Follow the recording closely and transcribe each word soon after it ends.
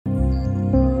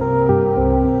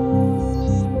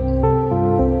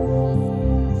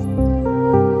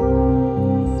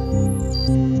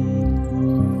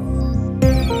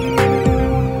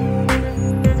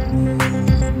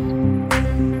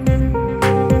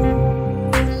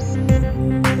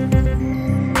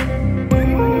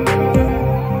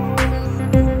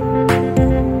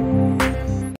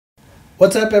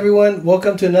What's up, everyone?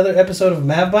 Welcome to another episode of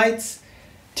Mav Bites.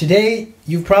 Today,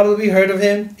 you've probably heard of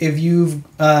him if you've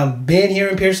been here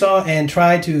in Pearsall and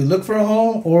tried to look for a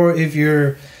home, or if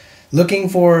you're looking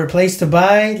for a place to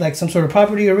buy, like some sort of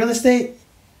property or real estate.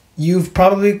 You've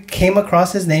probably came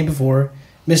across his name before,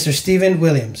 Mr. Steven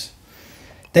Williams.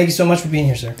 Thank you so much for being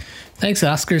here, sir. Thanks,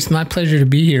 Oscar. It's my pleasure to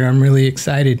be here. I'm really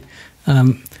excited.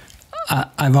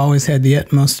 I've always had the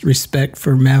utmost respect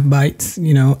for Mav Bites,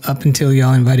 up until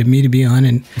y'all invited me to be on,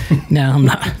 and now I'm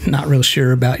not real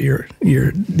sure about your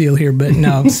deal here. But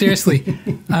no, seriously,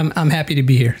 I'm happy to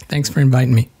be here. Thanks for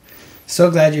inviting me.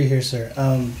 So glad you're here, sir.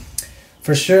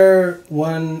 For sure,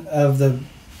 at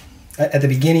the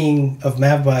beginning of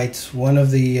Mav Bites, one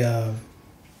of the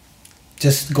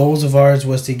just goals of ours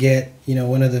was to get,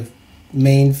 one of the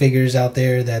main figures out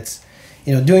there that's,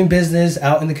 doing business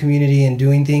out in the community and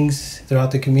doing things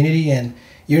throughout the community. And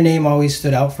your name always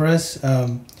stood out for us.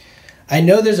 I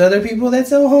know there's other people that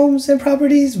sell homes and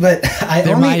properties, but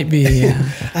there might be, yeah.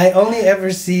 I only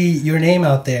ever see your name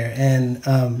out there. And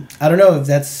I don't know if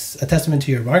that's a testament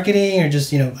to your marketing or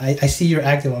just, I see you're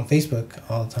active on Facebook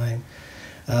all the time.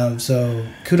 So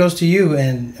kudos to you.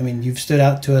 And I mean, you've stood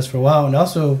out to us for a while. And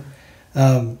also,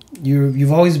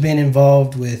 you've always been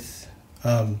involved with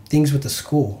things with the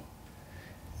school.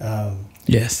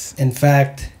 Yes. In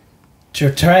fact,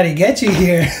 to try to get you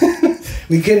here,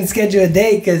 we couldn't schedule a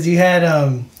date because you had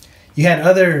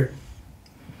other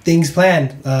things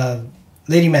planned.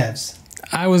 Lady Mavs.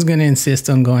 I was going to insist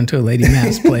on going to a Lady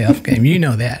Mavs playoff game. You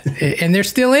know that. And they're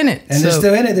still in it. And they're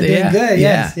still in it. They're doing good.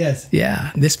 Yes.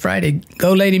 Yeah. This Friday,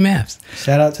 go Lady Mavs.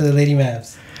 Shout out to the Lady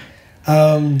Mavs.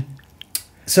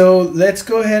 So let's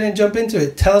go ahead and jump into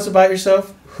it. Tell us about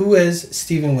yourself. Who is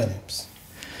Steven Williams?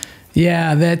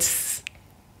 Yeah,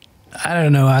 I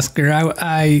don't know, Oscar.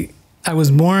 I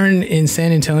was born in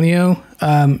San Antonio,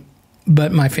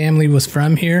 but my family was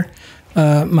from here.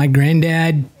 My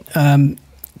granddad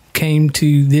came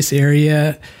to this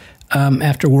area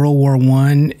after World War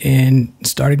I and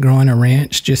started growing a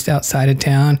ranch just outside of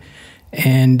town.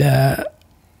 And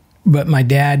but my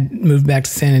dad moved back to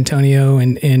San Antonio,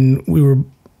 and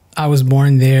I was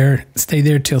born there, stayed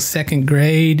there till second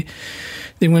grade.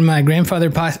 Then when my grandfather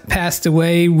passed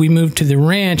away, we moved to the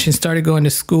ranch and started going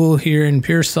to school here in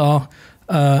Pearsall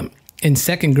in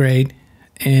second grade.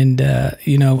 And,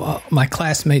 my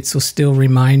classmates will still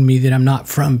remind me that I'm not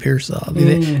from Pearsall.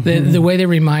 The way they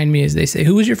remind me is they say,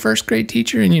 "Who was your first grade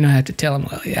teacher?" And, I have to tell them,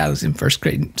 well, yeah, I was in first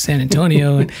grade in San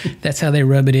Antonio. And that's how they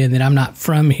rub it in that I'm not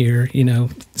from here,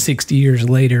 60 years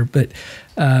later. But,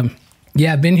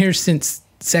 I've been here since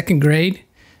second grade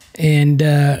and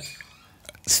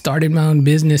started my own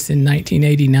business in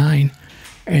 1989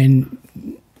 and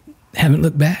haven't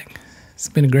looked back. It's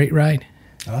been a great ride.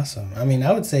 Awesome. I mean,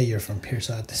 I would say you're from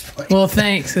Pearsall at this point. Well,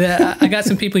 thanks. I got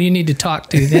some people you need to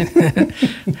talk to then.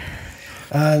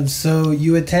 So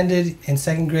you attended in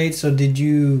second grade. So did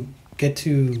you get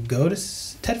to go to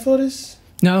Ted Flores?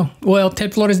 No. Well,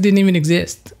 Ted Flores didn't even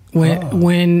exist.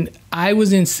 When I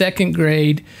was in second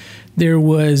grade, there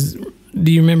was... Do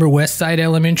you remember Westside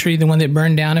Elementary, the one that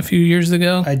burned down a few years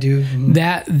ago? I do. Mm-hmm.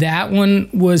 That one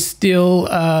was still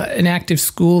an active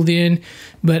school then,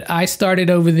 but I started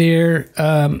over there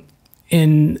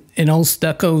in an old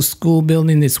stucco school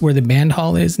building that's where the band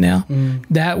hall is now. Mm.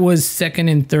 That was second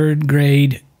and third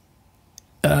grade.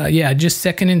 Just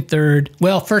second and third.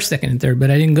 Well, first, second, and third,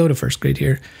 but I didn't go to first grade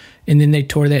here. And then they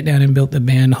tore that down and built the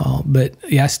band hall. But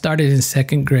I started in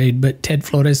second grade, but Ted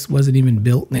Flores wasn't even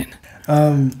built then.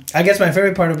 I guess my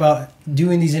favorite part about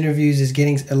doing these interviews is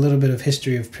getting a little bit of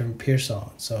history of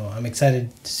Pearsall. So I'm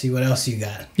excited to see what else you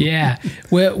got. Yeah.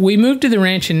 Well, we moved to the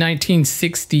ranch in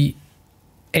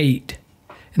 1968,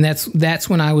 and that's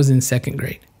when I was in second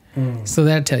grade. Mm. So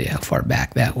that'll tell you how far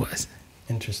back that was.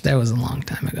 Interesting. That was a long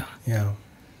time ago. Yeah.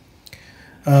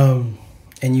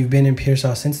 And you've been in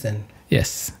Pearsall since then?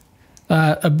 Yes.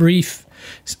 A brief...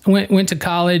 Went to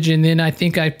college, and then I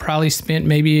think I probably spent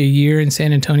maybe a year in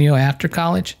San Antonio after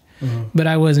college, but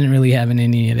I wasn't really having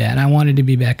any of that. I wanted to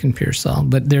be back in Pearsall,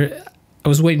 but I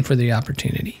was waiting for the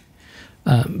opportunity.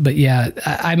 But yeah,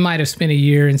 I might have spent a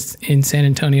year in San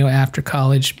Antonio after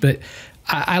college, but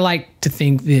I like to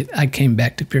think that I came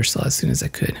back to Pearsall as soon as I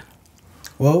could.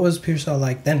 What was Pearsall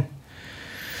like then?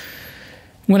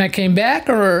 When I came back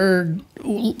or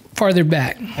farther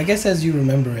back? I guess as you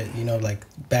remember it, like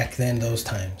back then, those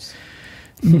times.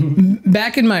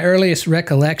 Back in my earliest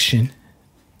recollection,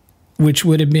 which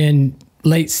would have been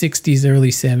late 60s,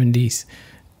 early 70s,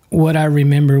 what I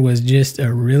remember was just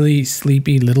a really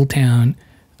sleepy little town.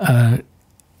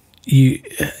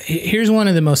 Here's one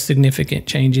of the most significant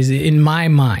changes in my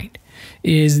mind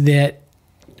is that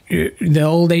the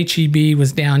old HEB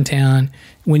was downtown.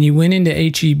 When you went into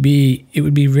HEB, it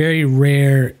would be very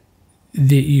rare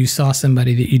that you saw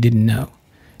somebody that you didn't know.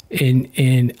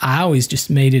 And I always just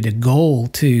made it a goal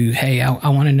to, hey, I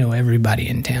want to know everybody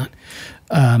in town.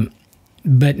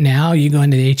 But now you go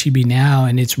into the HEB now,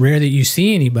 and it's rare that you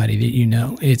see anybody that you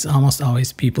know. It's almost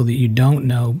always people that you don't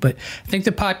know. But I think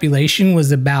the population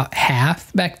was about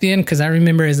half back then, because I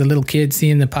remember as a little kid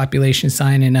seeing the population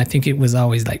sign, and I think it was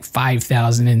always like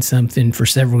 5,000 and something for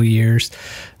several years.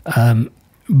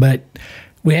 But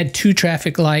we had 2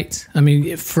 traffic lights. I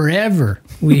mean, forever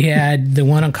we had the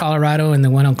one on Colorado and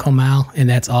the one on Comal, and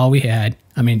that's all we had.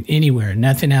 I mean, anywhere,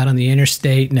 nothing out on the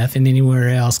interstate, nothing anywhere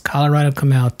else. Colorado,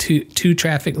 Comal, two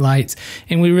traffic lights,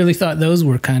 and we really thought those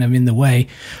were kind of in the way.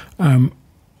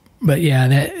 But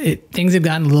yeah, things have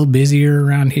gotten a little busier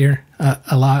around here.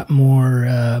 A lot more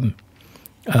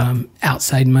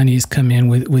outside money has come in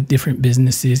with different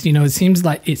businesses. You know, it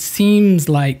seems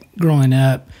like growing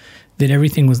up that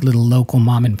everything was little local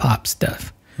mom and pop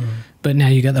stuff. But now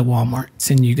you got the Walmarts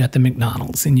and you got the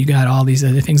McDonald's and you got all these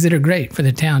other things that are great for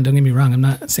the town. Don't get me wrong. I'm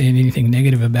not saying anything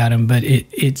negative about them, but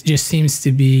it just seems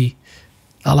to be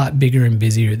a lot bigger and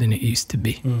busier than it used to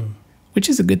be, which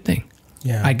is a good thing.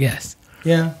 Yeah, I guess.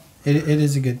 Yeah, it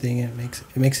is a good thing. It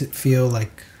makes it feel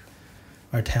like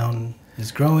our town is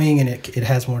growing and it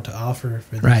has more to offer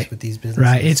for this, with these businesses.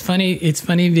 Right. It's funny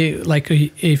that, like,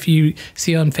 if you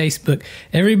see on Facebook,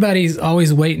 everybody's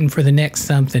always waiting for the next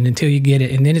something until you get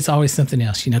it, and then it's always something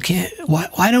else. You know,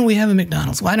 why don't we have a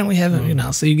McDonald's? Why don't we have a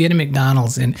McDonald's? So you get a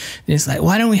McDonald's, and it's like,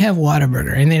 why don't we have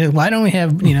Whataburger? And then why don't we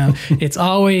have, you know,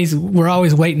 we're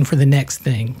always waiting for the next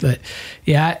thing. But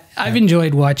yeah, I've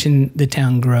enjoyed watching the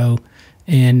town grow,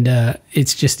 and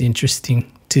it's just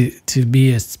interesting to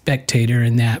be a spectator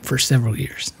in that for several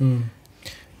years.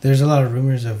 There's a lot of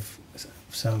rumors of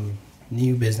some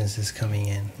new businesses coming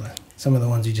in, like some of the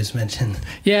ones you just mentioned.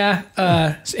 Yeah,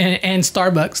 and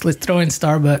Starbucks. Let's throw in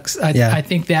Starbucks. I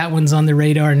think that one's on the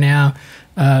radar now.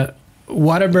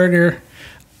 Whataburger.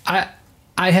 I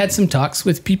had some talks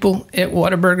with people at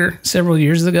Whataburger several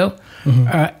years ago.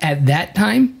 At that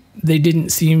time, they didn't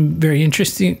seem very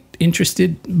interested,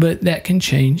 but that can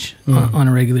change on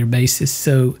a regular basis.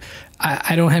 So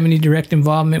I don't have any direct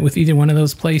involvement with either one of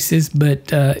those places,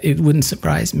 but it wouldn't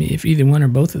surprise me if either one or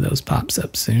both of those pops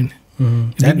up soon.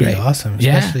 That'd be awesome,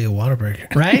 especially a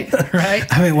Whataburger. Right.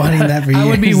 I've been wanting that for years. I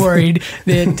would be worried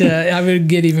that I would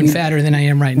get even fatter than I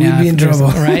am right now. We'd be in trouble,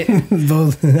 right?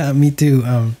 Both. Me too.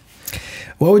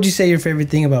 What would you say your favorite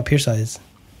thing about Pearsall is?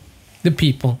 The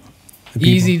people.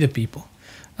 Easy, the people.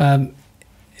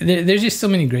 There's just so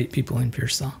many great people in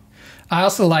Pearsall. I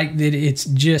also like that it's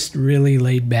just really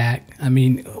laid back. I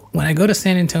mean, when I go to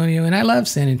San Antonio, and I love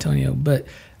San Antonio, but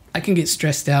I can get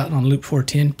stressed out on Loop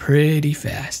 410 pretty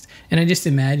fast. And I just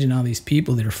imagine all these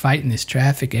people that are fighting this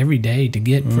traffic every day to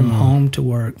get from home to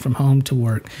work.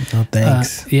 Oh,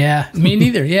 thanks. Yeah, me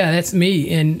neither. Yeah, that's me.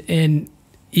 And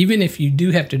even if you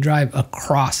do have to drive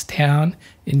across town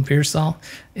in Pearsall,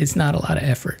 it's not a lot of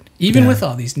effort. Even with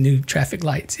all these new traffic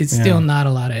lights, it's still not a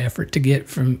lot of effort to get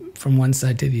from one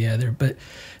side to the other. But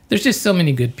there's just so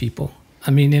many good people.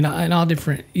 I mean, in all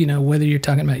different, you know, whether you're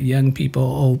talking about young people,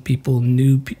 old people,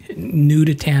 new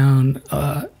to town,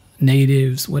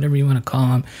 natives, whatever you want to call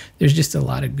them, there's just a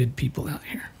lot of good people out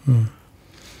here.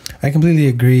 I completely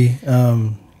agree.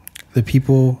 The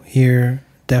people here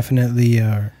definitely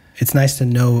are. It's nice to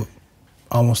know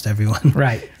almost everyone.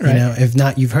 Right. You know, if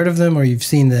not, you've heard of them or you've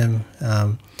seen them.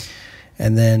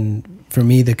 And then for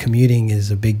me, the commuting is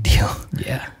a big deal.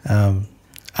 Yeah.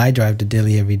 I drive to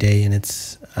Dilley every day, and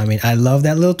I love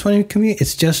that little 20 commute.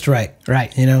 It's just right.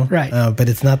 Right. You know? Right. But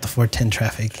it's not the 410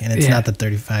 traffic, and it's not the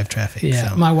 35 traffic. Yeah.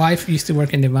 So. My wife used to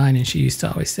work in Divine, and she used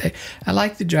to always say, I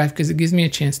like to drive because it gives me a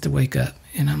chance to wake up.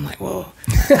 And I'm like, whoa,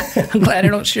 I'm glad I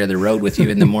don't share the road with you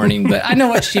in the morning, but I know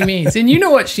what she means. And you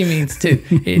know what she means, too.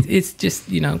 It's just,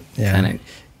 you know, kind of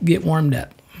get warmed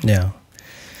up. Yeah.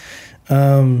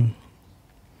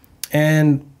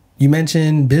 And you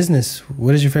mentioned business.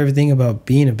 What is your favorite thing about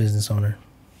being a business owner?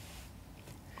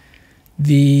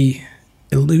 The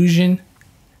illusion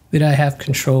that I have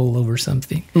control over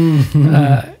something.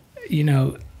 You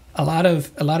know, a lot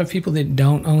of people that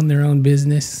don't own their own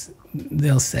business,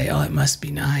 they'll say, oh, it must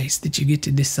be nice that you get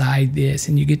to decide this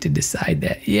and you get to decide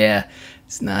that. Yeah,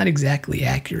 it's not exactly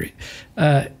accurate.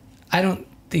 I don't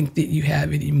think that you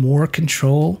have any more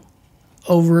control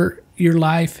over your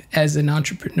life as an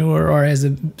entrepreneur or as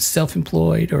a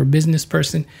self-employed or business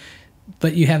person,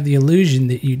 but you have the illusion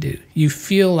that you do. You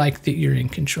feel like that you're in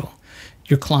control.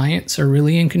 your clients are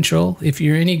really in control. If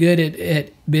you're any good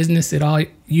at business at all,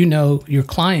 you know your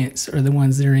clients are the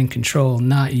ones that are in control,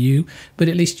 not you. But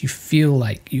at least you feel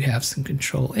like you have some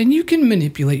control. And you can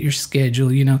manipulate your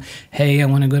schedule. You know, hey, I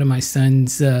want to go to my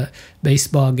son's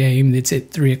baseball game that's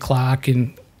at 3 o'clock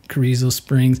in Carrizo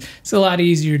Springs. It's a lot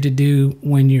easier to do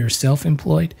when you're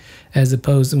self-employed as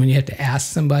opposed to when you have to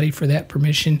ask somebody for that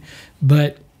permission.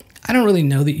 But I don't really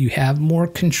know that you have more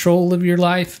control of your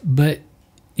life, but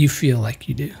you feel like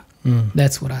you do.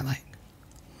 That's what I like.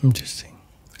 Interesting.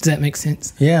 Does that make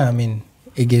sense? Yeah, I mean,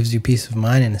 it gives you peace of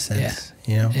mind in a sense,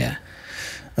 you know? Yeah.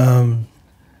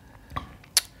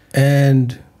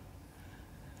 And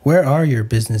where are your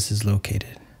businesses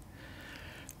located?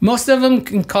 Most of them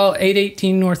can call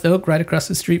 818 North Oak, right across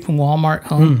the street from Walmart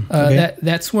home. Okay.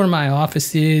 That's where my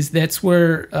office is. That's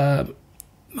where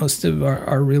most of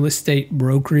our real estate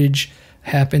brokerage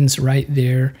happens, right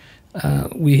there.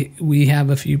 We have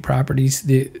a few properties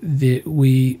that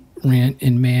we rent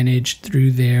and manage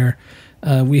through there.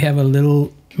 We have a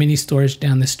little mini storage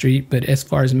down the street, but as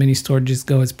far as mini storages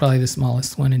go, it's probably the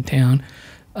smallest one in town.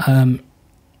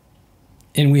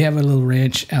 And we have a little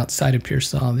ranch outside of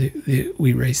Pearsall that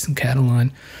we raise some cattle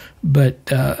on. But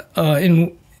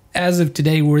and as of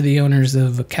today, we're the owners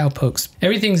of Cowpokes.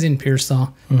 Everything's in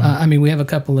Pearsall. I mean, we have a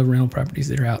couple of rental properties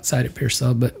that are outside of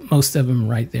Pearsall, but most of them are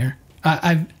right there.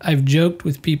 I've joked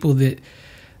with people that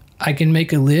I can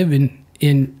make a live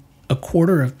in a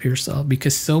quarter of Pearsall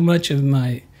because so much of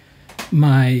my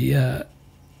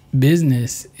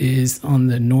business is on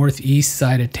the northeast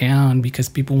side of town because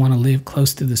people want to live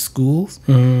close to the schools,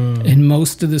 and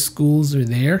most of the schools are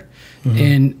there.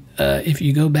 And if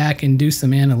you go back and do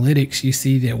some analytics, you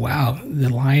see that, wow, the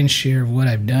lion's share of what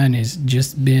I've done has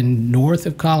just been north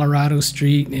of Colorado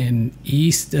Street and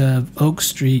east of Oak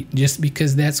Street, just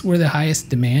because that's where the highest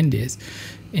demand is.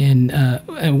 And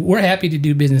we're happy to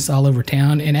do business all over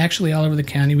town and actually all over the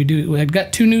county. I've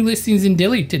got 2 new listings in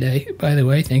Dilley today, by the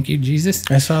way. Thank you, Jesus.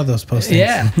 I saw those postings.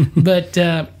 Yeah, but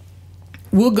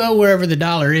we'll go wherever the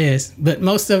dollar is, but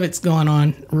most of it's going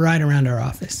on right around our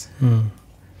office.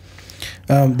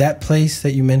 That place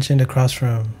that you mentioned across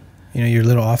from, your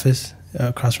little office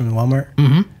across from the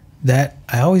Walmart, that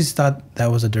I always thought that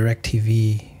was a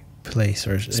DirecTV place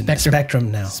or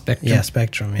Spectrum now. Spectrum. Yeah,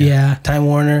 Spectrum. Yeah. Time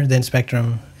Warner, then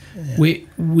Spectrum. Yeah.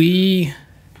 We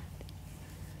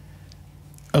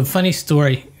a funny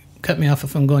story. Cut me off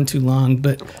if I'm going too long,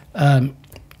 but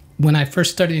when I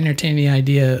first started entertaining the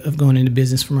idea of going into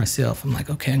business for myself, I'm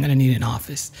like, okay, I'm going to need an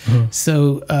office.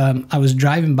 So I was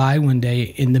driving by one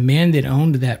day, and the man that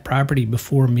owned that property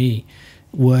before me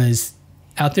was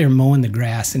out there mowing the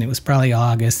grass, and it was probably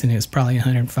August, and it was probably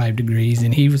 105 degrees,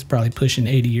 and he was probably pushing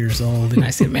 80 years old. And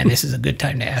I said, man, this is a good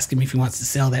time to ask him if he wants to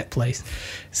sell that place.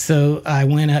 So I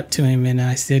went up to him, and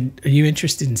I said, are you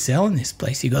interested in selling this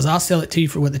place? He goes, I'll sell it to you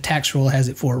for what the tax roll has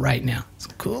it for right now. It's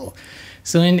cool.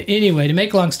 So anyway, to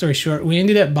make a long story short, we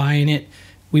ended up buying it.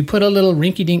 We put a little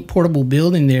rinky-dink portable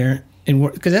building there, and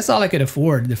because that's all I could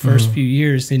afford the first few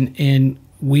years, and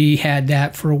we had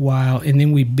that for a while, and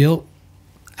then we built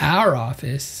our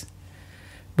office,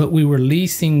 but we were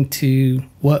leasing to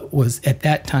what was at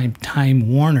that time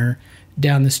Time Warner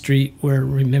down the street, where,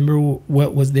 remember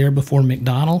what was there before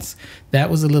McDonald's?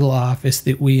 That was a little office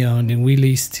that we owned, and we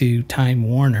leased to Time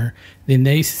Warner. Then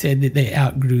they said that they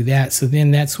outgrew that, so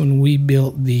then that's when we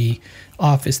built the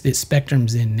office that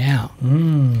Spectrum's in now.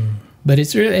 But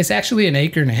it's actually an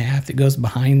acre and a half that goes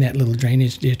behind that little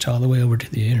drainage ditch all the way over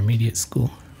to the intermediate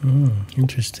school.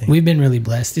 Interesting. We've been really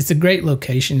blessed. It's a great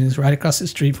location. It's right across the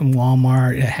street from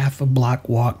Walmart, a half a block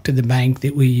walk to the bank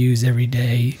that we use every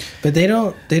day. But they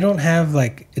don't have,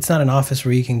 like, it's not an office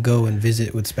where you can go and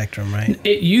visit with Spectrum, right?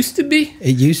 It used to be.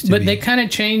 But they kind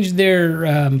of changed their,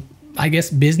 I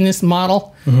guess, business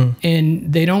model.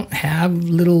 And they don't have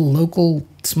little local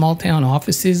small town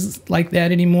offices like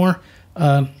that anymore.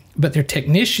 But their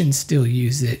technicians still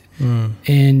use it.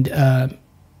 And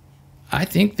I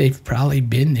think they've probably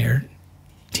been there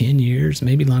 10 years,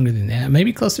 maybe longer than that,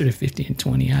 maybe closer to 50 and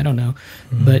 20. I don't know.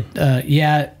 But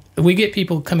yeah, we get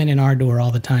people coming in our door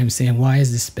all the time saying, why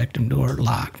is this Spectrum door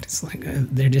locked? It's like,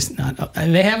 they're just not,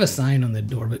 they have a sign on the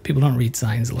door, but people don't read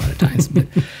signs a lot of times. But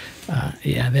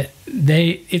yeah,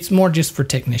 it's more just for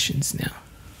technicians now.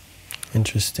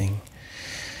 Interesting.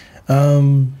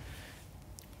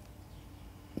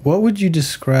 What would you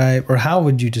describe, or how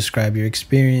would you describe your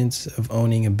experience of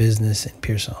owning a business in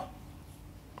Pearsall?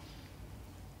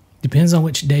 Depends on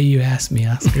which day you ask me,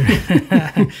 Oscar.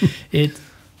 It's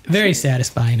very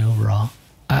satisfying overall.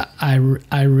 I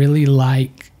really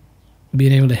like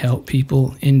being able to help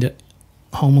people into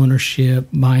home ownership,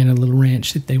 buying a little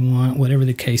ranch that they want, whatever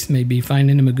the case may be,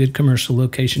 finding them a good commercial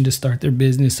location to start their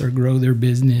business or grow their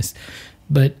business.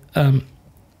 But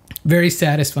very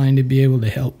satisfying to be able to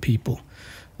help people.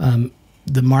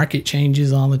 The market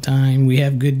changes all the time. We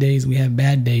have good days, we have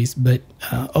bad days, but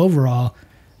overall,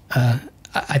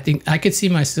 I think I could see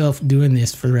myself doing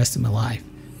this for the rest of my life.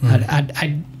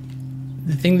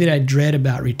 The thing that I dread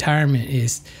about retirement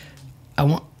is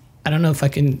I don't know if I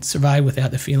can survive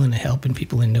without the feeling of helping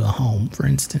people into a home, for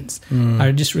instance.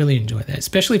 I just really enjoy that,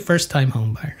 especially first-time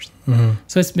home buyers.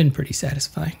 So it's been pretty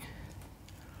satisfying.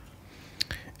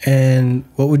 And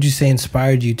what would you say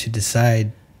inspired you to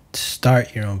decide to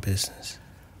start your own business?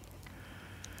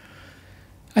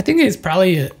 I think it's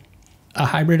probably a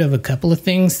hybrid of a couple of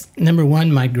things. Number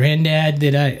one, my granddad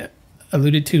that I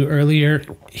alluded to earlier,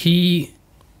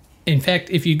 in fact,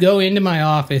 if you go into my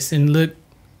office and look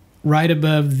right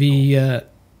above the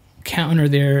counter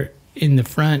there in the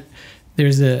front,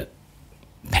 there's a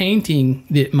painting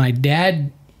that my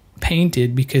dad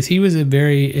painted because he was a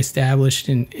very established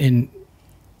and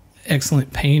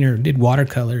excellent painter, did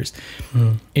watercolors.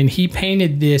 And he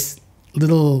painted this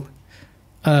little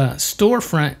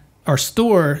storefront or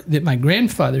store that my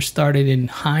grandfather started in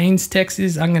Hines,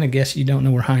 Texas. I'm going to guess you don't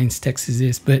know where Hines, Texas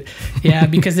is, but yeah,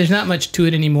 because there's not much to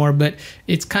it anymore, but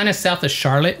it's kind of south of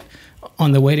Charlotte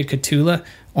on the way to Cotulla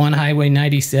on Highway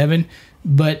 97.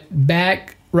 But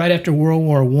back right after World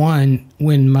War I,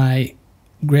 when my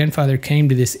grandfather came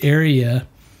to this area,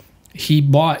 he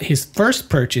bought, his first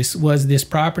purchase was this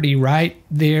property right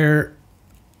there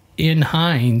in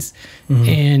Hines,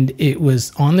 and it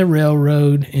was on the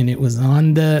railroad and it was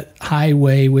on the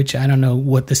highway, which I don't know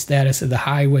what the status of the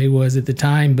highway was at the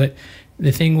time, but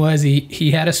the thing was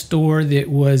he had a store that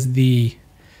was it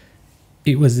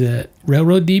was a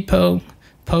railroad depot,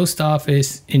 post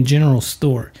office, and general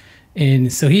store.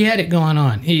 And so he had it going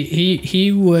on.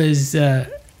 He was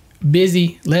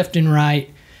busy left and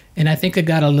right, and I think I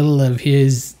got a little of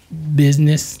his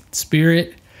business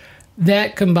spirit.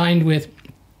 That combined with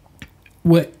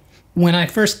when I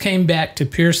first came back to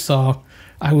Pearsall,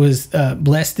 I was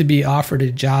blessed to be offered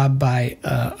a job by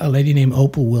a lady named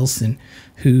Opal Wilson,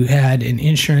 who had an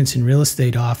insurance and real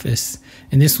estate office,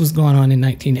 and this was going on in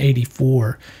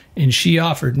 1984. And she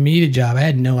offered me the job. I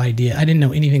had no idea. I didn't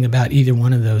know anything about either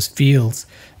one of those fields,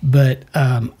 but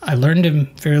I learned them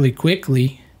fairly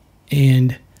quickly.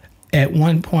 And at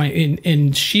one point,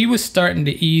 and she was starting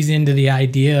to ease into the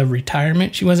idea of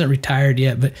retirement. She wasn't retired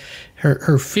yet, but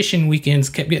her fishing weekends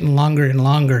kept getting longer and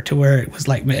longer to where it was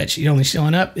like, man, she's only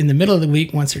showing up in the middle of the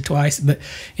week once or twice. But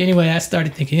anyway, I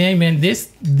started thinking, hey, man,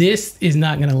 this is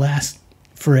not going to last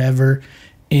forever.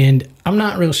 And I'm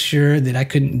not real sure that I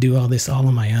couldn't do all this all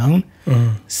on my own.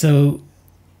 So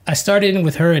I started in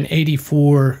with her in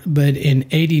 84, but in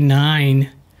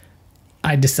 89,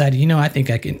 I decided, I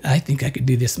think I could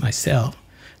do this myself.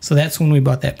 So that's when we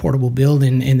bought that portable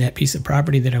building and that piece of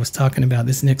property that I was talking about,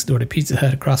 this next door to Pizza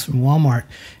Hut across from Walmart,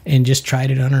 and just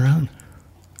tried it on our own.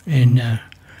 And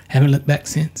haven't looked back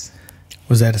since.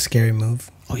 Was that a scary move?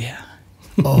 Oh, yeah.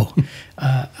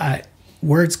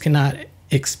 Words cannot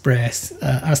express.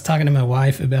 I was talking to my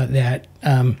wife about that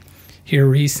here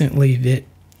recently, that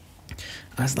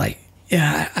I was like,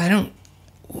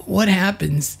 what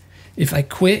happens if I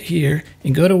quit here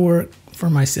and go to work for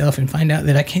myself and find out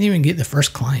that I can't even get the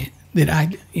first client, that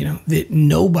that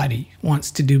nobody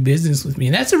wants to do business with me?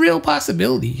 And that's a real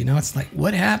possibility. It's like,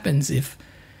 what happens if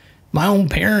my own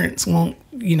parents won't,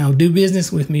 do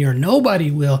business with me, or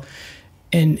nobody will?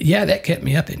 And yeah, that kept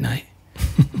me up at night.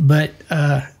 But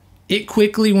it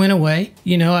quickly went away.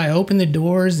 I opened the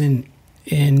doors and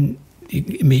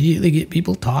immediately get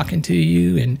people talking to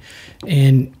you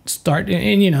and start,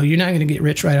 and you're not going to get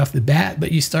rich right off the bat,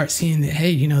 but you start seeing that,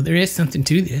 hey, there is something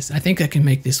to this. I think I can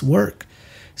make this work.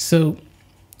 So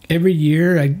every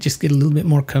year I just get a little bit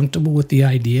more comfortable with the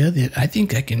idea that I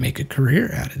think I can make a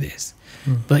career out of this.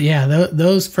 But yeah,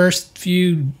 those first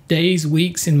few days,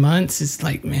 weeks, and months, it's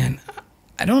like, man,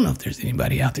 I don't know if there's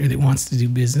anybody out there that wants to do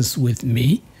business with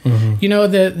me.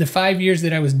 The 5 years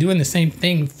that I was doing the same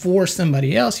thing for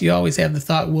somebody else, you always have the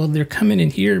thought, well, they're coming in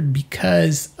here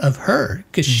because of her,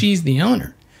 because she's the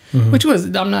owner. Which was,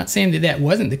 I'm not saying that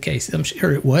wasn't the case. I'm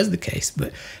sure it was the case,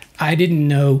 but I didn't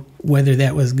know whether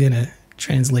that was going to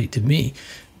translate to me.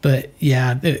 But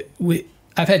yeah,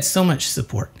 I've had so much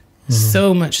support.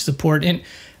 And,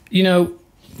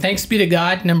 thanks be to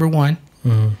God, number one.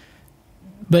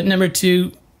 But number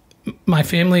two, my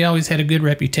family always had a good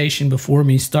reputation before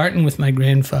me, starting with my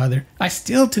grandfather. I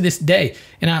still, to this day,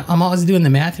 and I'm always doing the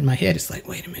math in my head. It's like,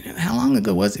 wait a minute, how long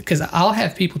ago was it? Because I'll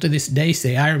have people to this day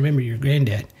say, I remember your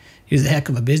granddad. He was a heck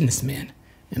of a businessman.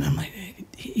 And I'm like,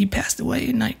 he passed away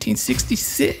in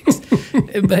 1966.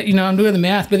 But, I'm doing the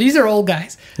math. But these are old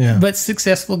guys, but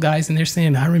successful guys. And they're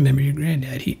saying, I remember your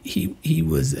granddad. He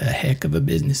was a heck of a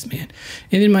businessman.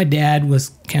 And then my dad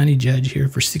was county judge here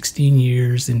for 16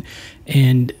 years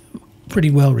and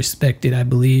pretty well respected, I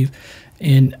believe.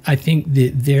 And I think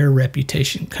that their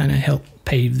reputation kind of helped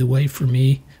pave the way for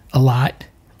me a lot.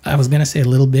 I was going to say a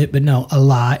little bit, but no, a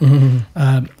lot.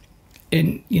 Mm-hmm.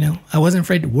 And, I wasn't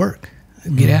afraid to work,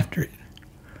 get after it.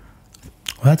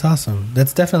 Well, that's awesome.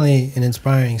 That's definitely an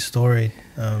inspiring story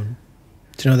to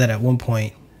know that at one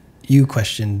point you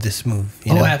questioned this move.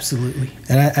 Oh, absolutely.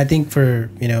 And I think for,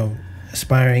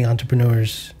 aspiring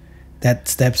entrepreneurs, that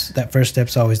first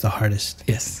step's always the hardest.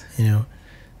 Yes.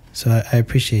 So I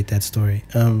appreciate that story.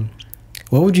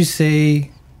 What would you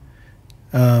say,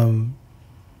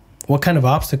 what kind of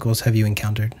obstacles have you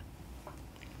encountered?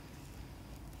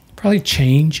 Probably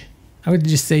change. I would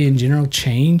just say in general,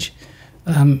 change.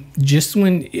 Just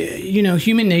when,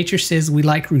 human nature says we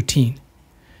like routine.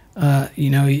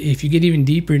 If you get even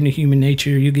deeper into human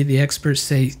nature, you get the experts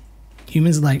say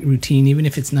humans like routine, even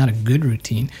if it's not a good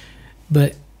routine.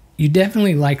 But you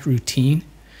definitely like routine.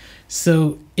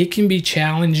 So it can be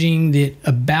challenging that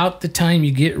about the time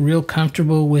you get real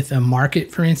comfortable with a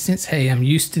market, for instance, hey, I'm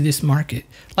used to this market.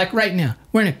 Like right now,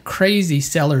 we're in a crazy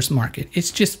seller's market.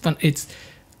 It's just fun. It's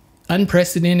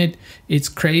unprecedented. It's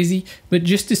crazy. But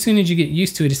just as soon as you get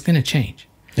used to it, it's going to change.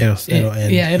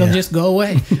 It'll just go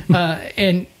away.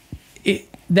 And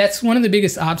that's one of the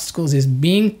biggest obstacles is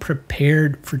being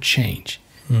prepared for change.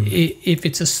 If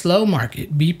it's a slow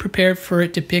market, be prepared for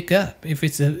it to pick up. If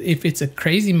it's a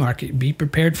crazy market, be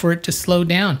prepared for it to slow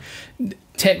down.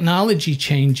 Technology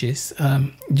changes.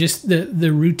 Just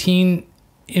the routine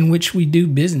in which we do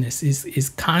business is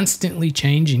constantly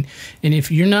changing. And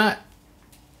if you're not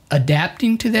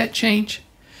adapting to that change,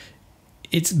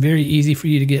 it's very easy for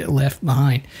you to get left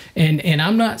behind. And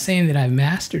I'm not saying that I've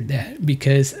mastered that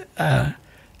because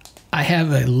I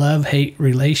have a love-hate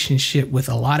relationship with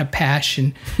a lot of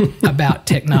passion about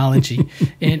technology.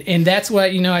 And that's why,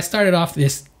 I started off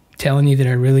this telling you that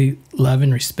I really love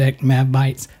and respect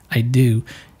MavBites. I do.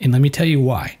 And let me tell you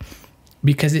why.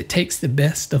 Because it takes the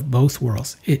best of both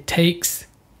worlds. It takes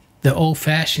the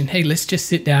old-fashioned, hey, let's just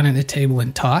sit down at the table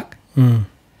and talk.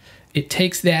 It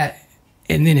takes that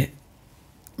and then it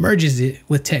merges it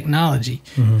with technology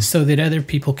so that other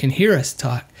people can hear us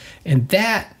talk. And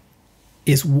that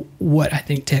is what I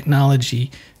think technology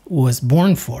was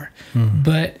born for.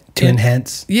 But to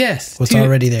enhance what's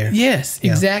already there. Yes,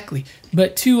 exactly.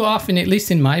 But too often, at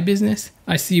least in my business,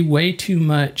 I see way too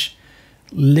much,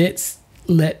 let's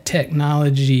let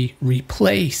technology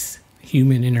replace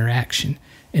human interaction.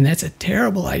 And that's a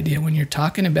terrible idea when you're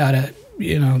talking about a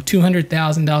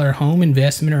 $200,000 home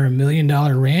investment or $1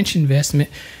 million ranch investment.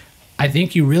 I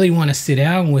think you really want to sit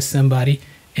down with somebody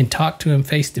and talk to them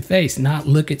face to face, not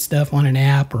look at stuff on an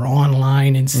app or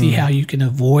online and see how you can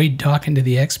avoid talking to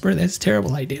the expert. That's a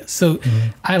terrible idea. So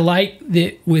I like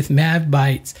that with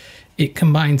MavBites, it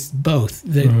combines both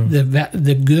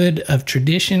the good of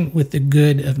tradition with the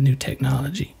good of new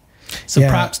technology. So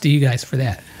props to you guys for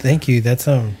that. Thank you. That's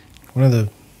one of the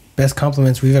best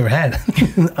compliments we've ever had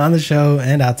on the show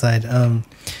and outside.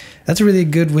 That's a really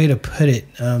good way to put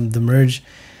it, the merge.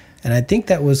 And I think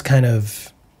that was kind of,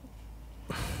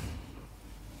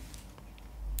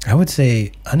 I would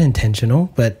say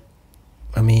unintentional, but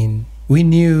I mean, we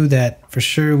knew that for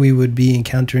sure we would be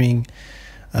encountering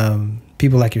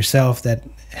people like yourself that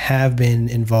have been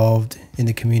involved in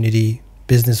the community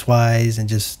business-wise and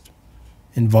just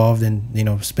involved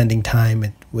in, spending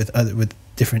time with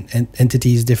different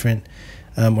entities, different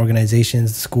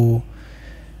organizations, the school.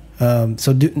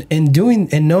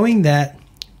 Knowing that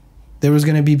there was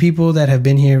going to be people that have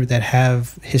been here that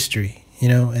have history,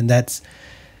 and that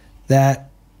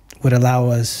would allow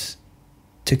us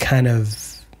to kind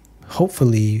of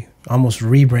hopefully almost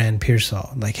rebrand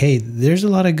Pearsall. Like, hey, there's a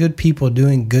lot of good people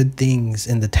doing good things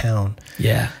in the town.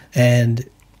 Yeah. And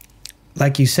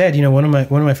like you said, one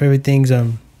of my favorite things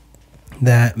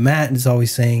that Matt is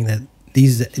always saying that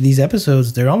these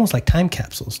episodes, they're almost like time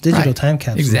capsules, digital time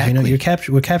capsules. Exactly.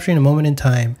 We're capturing a moment in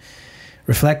time,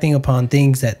 reflecting upon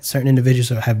things that certain individuals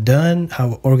have done,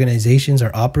 how organizations are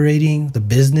operating, the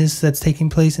business that's taking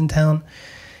place in town.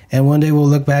 And one day we'll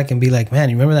look back and be like, man,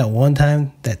 you remember that one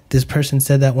time that this person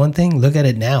said that one thing? Look at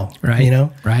it now. Right.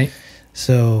 Right.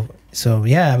 So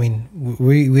yeah, I mean,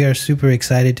 we are super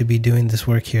excited to be doing this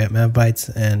work here at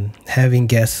MavBites and having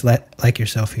guests like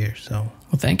yourself here. So,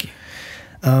 well, thank you.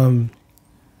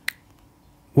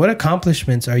 What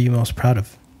accomplishments are you most proud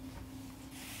of?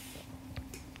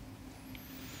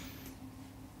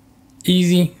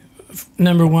 Easy.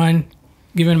 Number one,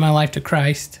 giving my life to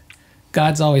Christ.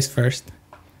 God's always first.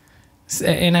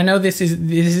 And I know this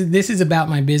is about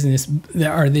my business,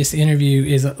 or this interview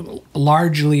is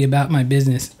largely about my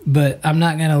business, but I'm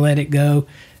not going to let it go.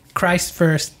 Christ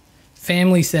first,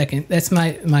 family second. That's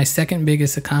my second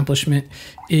biggest accomplishment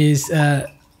is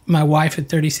my wife at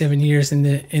 37 years and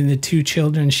the two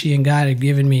children she and God have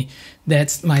given me.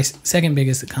 That's my second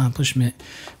biggest accomplishment.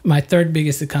 My third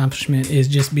biggest accomplishment is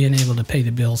just being able to pay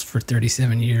the bills for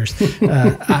 37 years.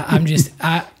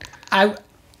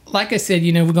 Like I said,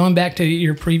 going back to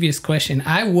your previous question,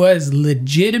 I was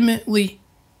legitimately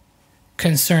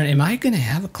concerned. Am I going to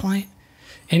have a client?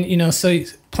 And, so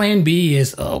plan B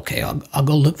is, okay, I'll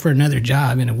go look for another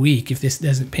job in a week if this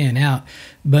doesn't pan out.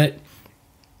 But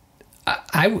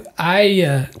I'm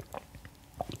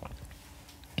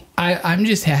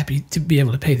just happy to be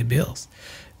able to pay the bills.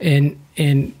 And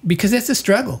because that's a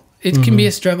struggle. It can be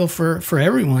a struggle for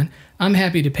everyone. I'm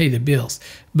happy to pay the bills.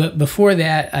 But before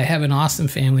that, I have an awesome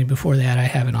family. Before that, I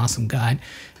have an awesome God.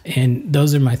 And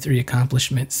those are my three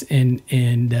accomplishments. And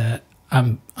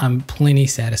I'm plenty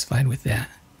satisfied with that.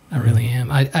 I really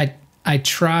am. I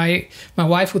try. My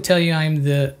wife will tell you I'm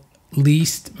the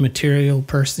least material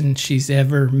person she's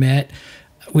ever met.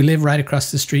 We live right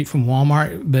across the street from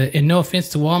Walmart, and no offense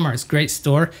to Walmart, it's a great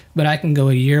store, but I can go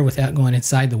a year without going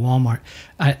inside the Walmart.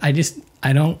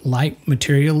 I don't like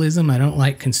materialism. I don't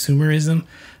like consumerism,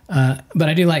 but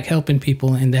I do like helping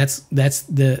people, and that's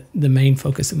the main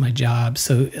focus of my job.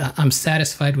 So I'm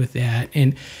satisfied with that.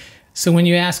 And so when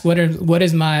you ask what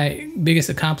is my biggest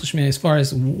accomplishment as far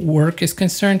as work is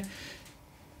concerned,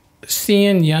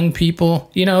 seeing young people,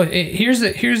 here's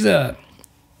a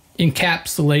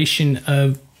encapsulation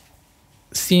of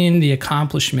seeing the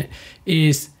accomplishment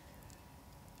is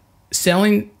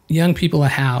selling young people a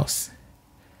house.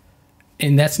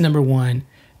 And that's number one.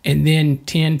 And then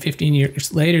 10, 15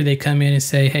 years later, they come in and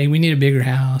say, hey, we need a bigger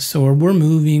house, or we're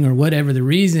moving, or whatever the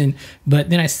reason.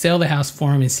 But then I sell the house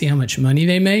for them and see how much money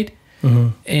they made. Mm-hmm.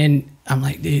 And I'm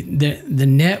like, the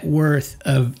net worth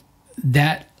of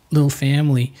that little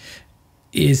family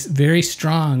is very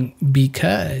strong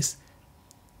because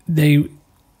they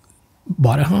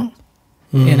bought a home.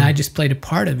 Mm-hmm. And I just played a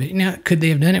part of it. Now, could they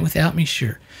have done it without me?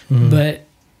 Sure. Mm-hmm.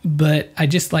 But I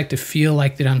just like to feel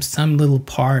like that I'm some little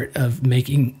part of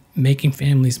making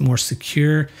families more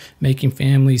secure, making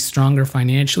families stronger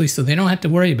financially, so they don't have to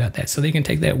worry about that. So they can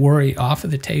take that worry off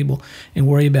of the table and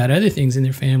worry about other things in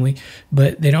their family,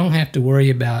 but they don't have to worry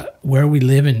about where we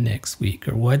living next week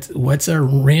or what's our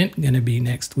rent going to be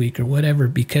next week or whatever,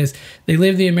 because they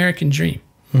live the American dream.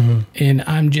 Mm-hmm. And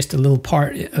I'm just a little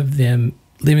part of them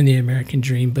living the American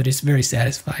dream, but it's very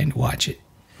satisfying to watch it.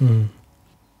 Mm.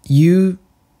 You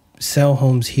sell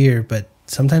homes here, but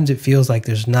sometimes it feels like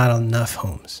there's not enough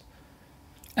homes.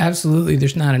 Absolutely,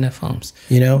 there's not enough homes.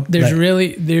 There's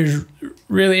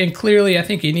really, and clearly, I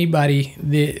think anybody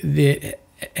that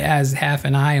has half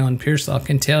an eye on Pearsall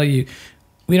can tell you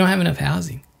we don't have enough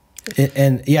housing.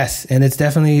 And yes, and it's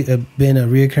definitely been a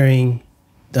reoccurring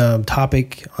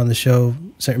topic on the show.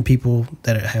 Certain people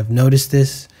that have noticed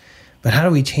this, but how do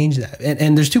we change that?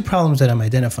 And there's two problems that I'm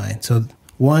identifying. So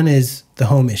one is the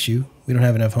home issue. We don't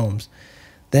have enough homes.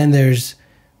 Then there's,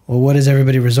 well, what does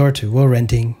everybody resort to? Well,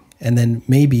 renting. And then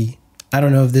maybe, I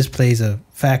don't know if this plays a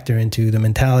factor into the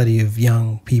mentality of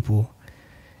young people.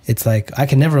 It's like, I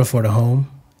can never afford a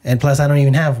home. And plus, I don't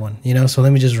even have one, so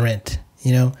let me just rent,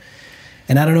 And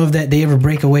I don't know if that they ever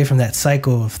break away from that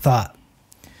cycle of thought.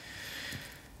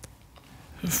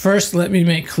 First, let me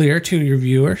make clear to your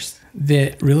viewers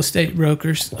that real estate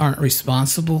brokers aren't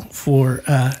responsible for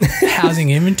housing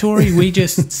inventory. We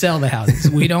just sell the houses.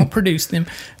 We don't produce them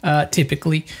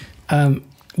typically.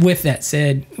 With that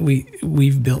said,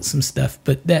 we've built some stuff,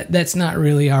 but that's not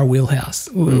really our wheelhouse.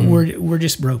 We're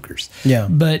just brokers. Yeah.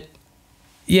 But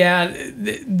yeah,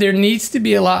 there needs to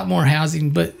be a lot more housing,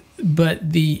 but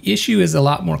the issue is a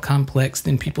lot more complex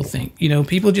than people think.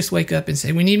 People just wake up and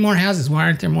say, we need more houses. Why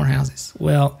aren't there more houses?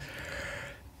 Well,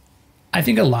 I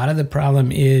think a lot of the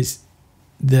problem is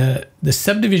the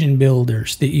subdivision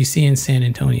builders that you see in San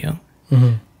Antonio.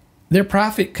 Mm-hmm. Their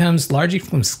profit comes largely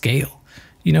from scale.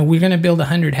 We're going to build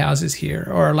 100 houses here,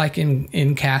 or like in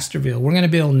Castroville, we're going to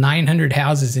build 900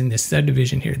 houses in this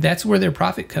subdivision here. That's where their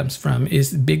profit comes from,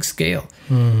 is big scale.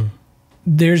 Mm.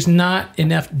 There's not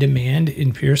enough demand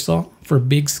in Pearsall for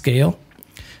big scale,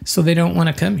 so they don't want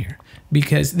to come here.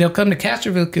 Because they'll come to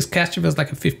Castroville because Castroville is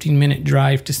like a 15-minute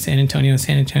drive to San Antonio, and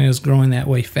San Antonio is growing that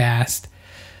way fast.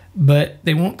 But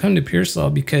they won't come to Pearsall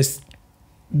because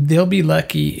they'll be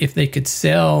lucky if they could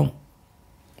sell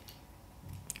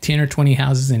 10 or 20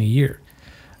 houses in a year.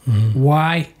 Mm-hmm.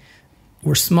 Why?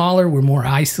 we're smaller, we're more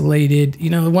isolated. You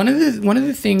know, one of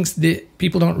the things that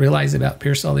people don't realize about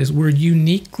Pearsall is we're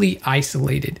uniquely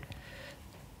isolated.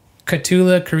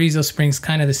 Cotulla, Carrizo Springs,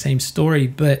 kind of the same story,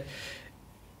 but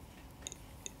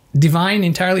Divine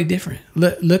entirely different.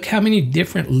 Look how many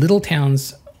different little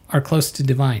towns are close to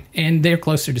Divine, and they're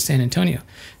closer to San Antonio.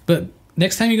 But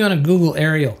next time you go on a Google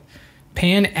aerial,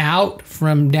 pan out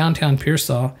from downtown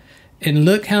Pearsall and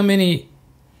look how many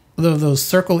of those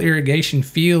circle irrigation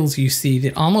fields you see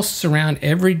that almost surround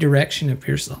every direction of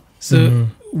Pearsall. So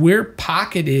we're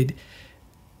pocketed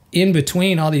in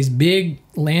between all these big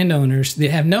landowners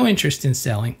that have no interest in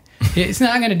selling. It's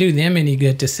not going to do them any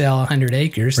good to sell 100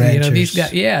 acres. Ranchers. You know, these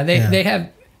guys, they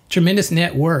have tremendous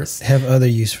net worth. Have other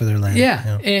use for their land.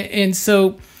 Yeah. And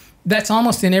so that's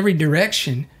almost in every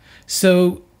direction.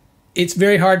 So it's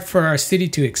very hard for our city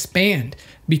to expand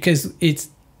because it's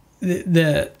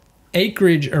the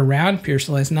acreage around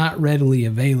Pearsall is not readily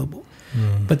available.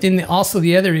 But then also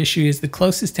the other issue is the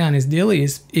closest town is Dilley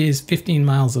is 15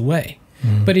 miles away.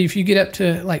 But if you get up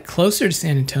to like closer to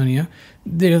San Antonio,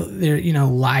 they're you know,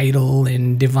 Lytle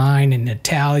and Divine and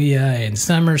Natalia and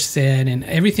Somerset and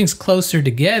everything's closer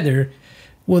together.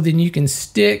 Well, then you can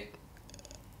stick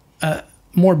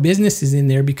more businesses in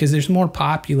there because there's more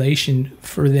population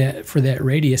for that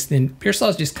radius. Then Pearsall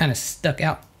is just kind of stuck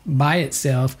out by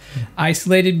itself,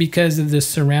 isolated because of the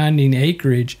surrounding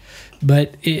acreage,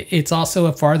 but it's also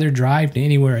a farther drive to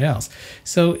anywhere else.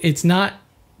 So it's not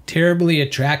terribly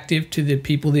attractive to the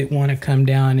people that want to come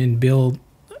down and build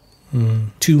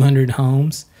 200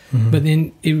 homes, but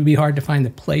then it would be hard to find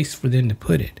the place for them to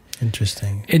put it.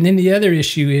 Interesting. And then the other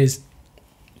issue is,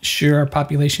 sure, our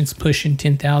population's pushing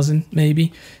 10,000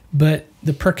 maybe, but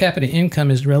the per capita income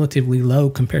is relatively low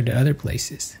compared to other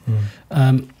places.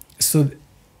 So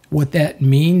what that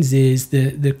means is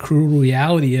the cruel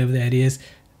reality of that is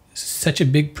such a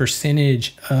big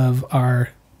percentage of our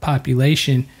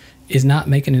population is not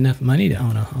making enough money to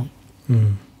own a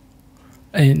home.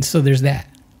 And so there's that.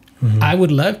 I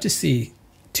would love to see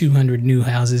 200 new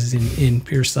houses in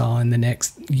Pearsall in the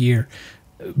next year,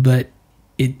 but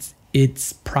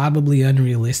it's probably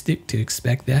unrealistic to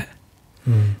expect that.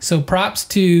 So props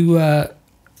to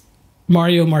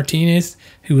Mario Martinez,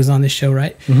 who was on this show,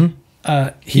 right?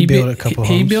 He built a couple homes.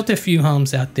 He built a few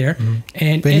homes out there.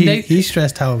 But he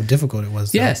stressed how difficult it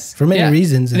was. Yes. For many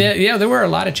reasons. There were a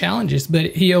lot of challenges, but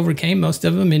he overcame most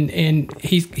of them, and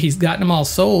he's gotten them all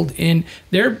sold, and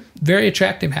they're very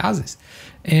attractive houses.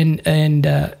 And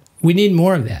we need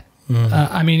more of that.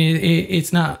 I mean,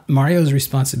 it's not Mario's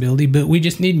responsibility, but we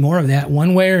just need more of that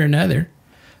one way or another.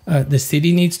 The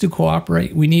city needs to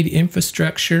cooperate. We need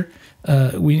infrastructure.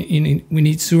 We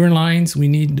need sewer lines, we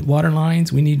need water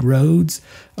lines, we need roads.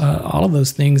 All of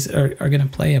those things are going to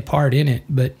play a part in it.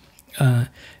 But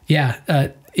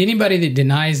anybody that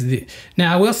denies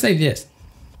now, I will say this.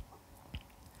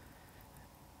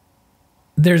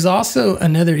 There's also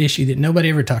another issue that nobody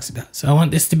ever talks about. So I want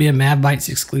this to be a Mav Bites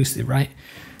exclusive, right?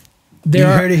 You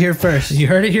heard it here first. You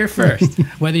heard it here first,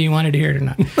 whether you wanted to hear it or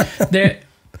not.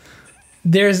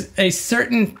 There's a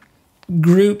certain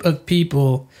group of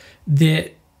people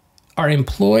that are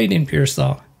employed in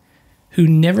Pearsall who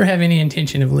never have any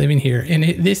intention of living here. And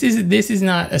this is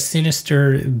not a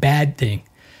sinister, bad thing,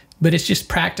 but it's just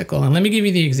practical. And let me give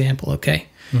you the example, okay?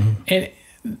 And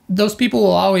those people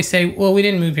will always say, well, we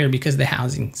didn't move here because the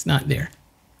housing's not there.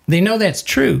 They know that's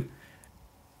true,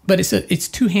 but it's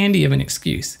too handy of an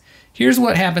excuse. Here's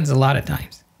what happens a lot of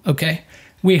times, okay?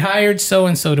 We hired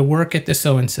so-and-so to work at the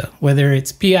so-and-so, whether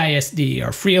it's PISD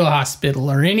or Frio Hospital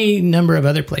or any number of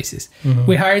other places.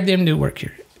 We hired them to work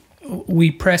here. We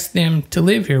press them to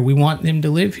live here. We want them to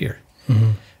live here.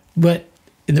 But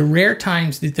in the rare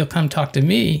times that they'll come talk to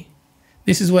me,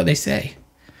 this is what they say.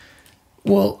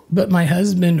 Well, but my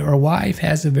husband or wife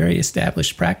has a very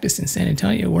established practice in San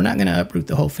Antonio. We're not going to uproot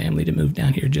the whole family to move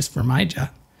down here just for my job.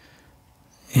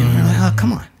 And we're like, oh,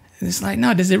 come on. And it's like,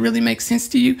 no, does it really make sense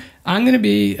to you? I'm going to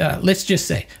be, let's just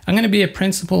say, I'm going to be a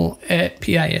principal at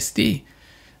PISD.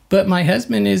 But my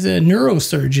husband is a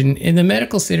neurosurgeon in the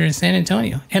medical center in San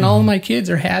Antonio. And all of my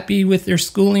kids are happy with their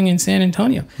schooling in San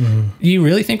Antonio. Do you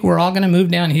really think we're all going to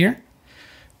move down here?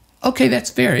 Okay,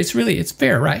 that's fair. It's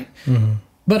fair, right?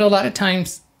 But a lot of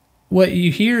times what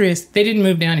you hear is they didn't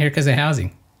move down here because of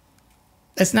housing.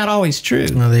 That's not always true.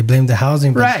 No, they blame the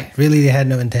housing, but right. Really they had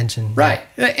no intention. Right.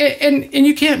 And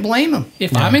you can't blame them.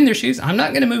 If I'm in their shoes, I'm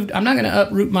not going to move. I'm not going to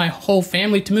uproot my whole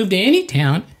family to move to any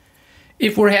town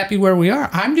if we're happy where we are.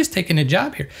 I'm just taking a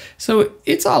job here. So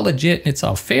it's all legit and it's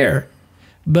all fair,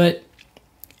 but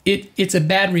it's a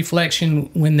bad reflection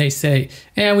when they say,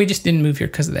 we just didn't move here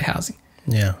because of the housing.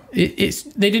 Yeah.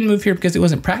 They didn't move here because it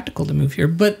wasn't practical to move here,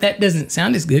 but that doesn't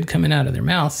sound as good coming out of their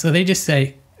mouth. So they just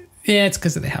say, yeah, it's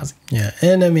because of the housing. Yeah.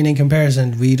 And I mean, in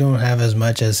comparison, we don't have as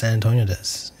much as San Antonio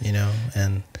does, you know,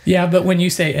 and. Yeah, but when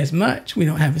you say as much, we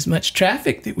don't have as much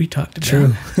traffic that we talked about.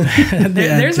 True.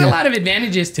 There's a lot of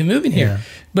advantages to moving here.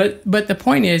 Yeah. But the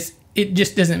point is, it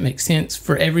just doesn't make sense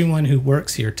for everyone who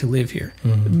works here to live here.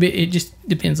 Mm-hmm. It just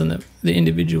depends on the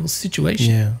individual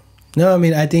situation. Yeah. No, I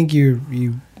mean, I think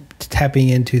you tapping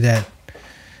into that,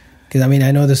 because I mean,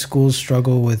 I know the schools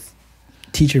struggle with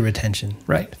teacher retention,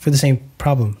 right, for the same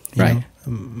problem, you right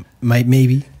know?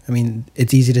 Maybe I mean,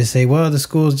 it's easy to say, well, the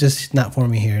school's just not for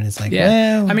me here, and it's like,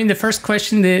 yeah. well, I mean, the first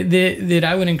question that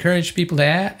I would encourage people to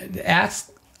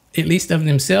ask, at least of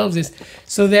themselves, is,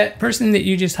 so that person that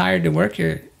you just hired to work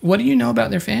here, what do you know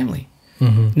about their family?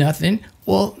 Mm-hmm. Nothing.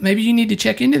 Well, maybe you need to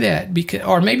check into that, because,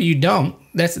 or maybe you don't.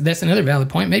 That's another valid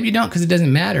point. Maybe you don't, because it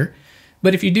doesn't matter.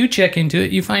 But if you do check into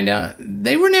it, you find out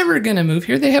they were never going to move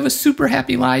here. They have a super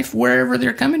happy life wherever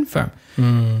they're coming from.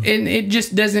 And it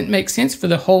just doesn't make sense for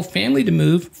the whole family to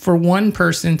move for one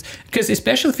person, because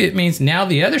especially if it means now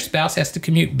the other spouse has to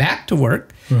commute back to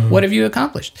work. What have you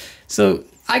accomplished? So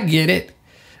I get it,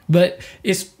 but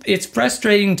it's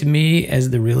frustrating to me as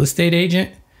the real estate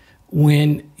agent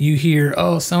when you hear,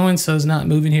 oh, so-and-so's not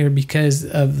moving here because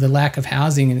of the lack of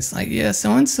housing. And it's like, yeah,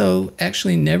 so-and-so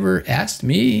actually never asked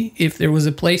me if there was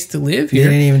a place to live here.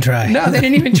 They didn't even try. No, they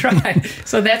didn't even try.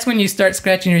 So that's when you start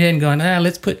scratching your head and going,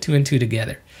 let's put two and two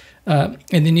together. And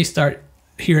then you start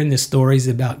hearing the stories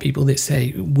about people that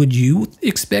say, would you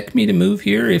expect me to move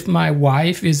here if my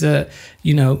wife is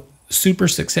super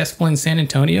successful in San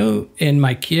Antonio, and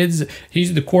my kids,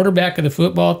 he's the quarterback of the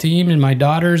football team, and my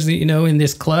daughter's, in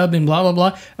this club, and blah, blah,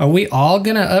 blah. Are we all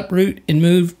going to uproot and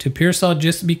move to Pearsall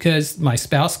just because my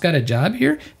spouse got a job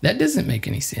here? That doesn't make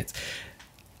any sense.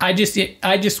 I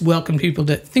just welcome people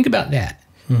to think about that.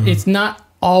 Mm-hmm. It's not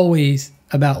always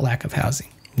about lack of housing.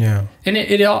 Yeah. And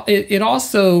it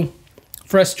also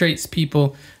frustrates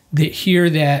people that hear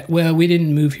that, well, we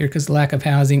didn't move here because of lack of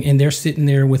housing, and they're sitting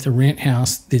there with a rent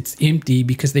house that's empty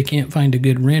because they can't find a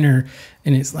good renter.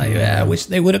 And it's like, I wish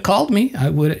they would have called me. I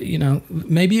would,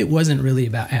 maybe it wasn't really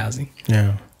about housing.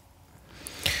 Yeah.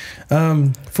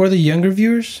 For the younger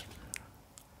viewers,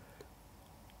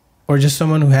 or just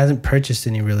someone who hasn't purchased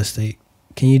any real estate,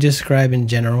 can you describe in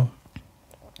general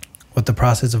what the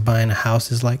process of buying a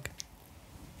house is like?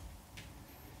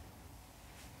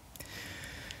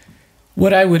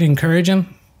 What I would encourage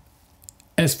them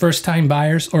as first-time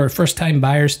buyers or first-time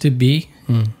buyers to be,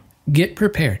 get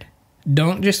prepared.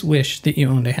 Don't just wish that you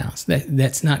owned a house.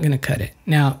 That's not going to cut it.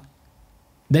 Now,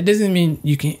 that doesn't mean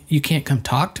you can't come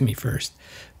talk to me first.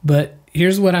 But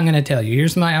here's what I'm going to tell you.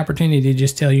 Here's my opportunity to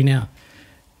just tell you now.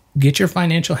 Get your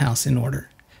financial house in order.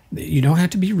 You don't have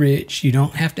to be rich. You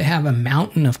don't have to have a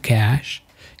mountain of cash.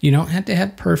 You don't have to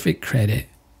have perfect credit.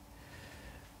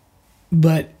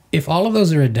 But if all of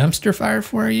those are a dumpster fire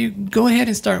for you, go ahead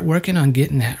and start working on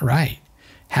getting that right.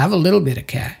 Have a little bit of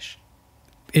cash.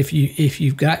 If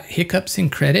you've got hiccups in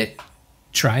credit,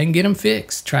 try and get them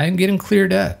fixed. Try and get them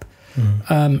cleared up.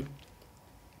 Don't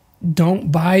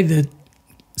buy the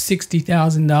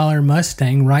 $60,000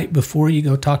 Mustang right before you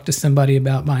go talk to somebody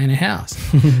about buying a house.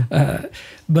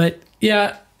 But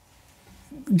yeah,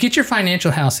 get your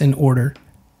financial house in order.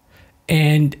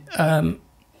 And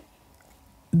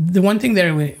the one thing that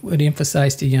I would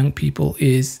emphasize to young people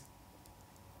is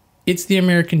it's the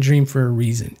American dream for a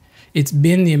reason. It's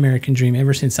been the American dream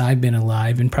ever since I've been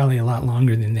alive, and probably a lot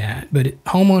longer than that. But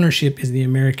home ownership is the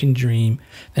American dream.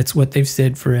 That's what they've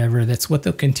said forever. That's what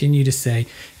they'll continue to say.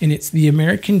 And it's the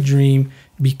American dream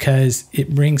because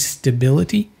it brings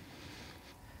stability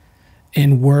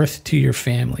and worth to your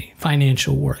family,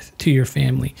 financial worth to your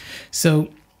family. So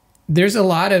there's a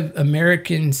lot of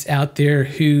Americans out there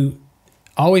who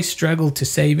always struggle to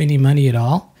save any money at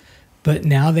all, but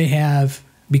now they have,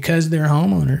 because they're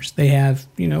homeowners, they have,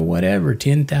 whatever,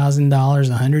 $10,000,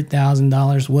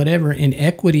 $100,000, whatever, in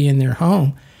equity in their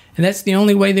home. And that's the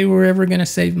only way they were ever going to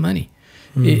save money,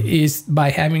 is by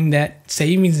having that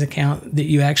savings account that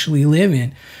you actually live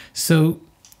in. So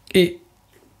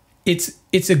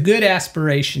it's a good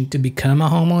aspiration to become a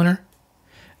homeowner.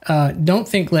 Don't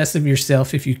think less of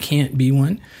yourself if you can't be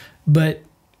one, but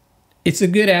it's a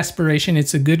good aspiration.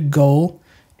 It's a good goal,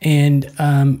 and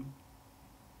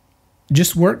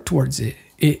just work towards it.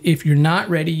 If you're not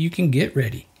ready, you can get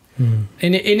ready. And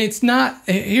it's not.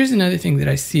 Here's another thing that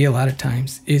I see a lot of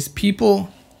times is people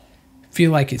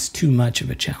feel like it's too much of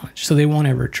a challenge, so they won't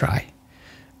ever try.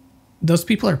 Those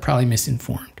people are probably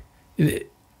misinformed.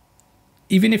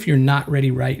 Even if you're not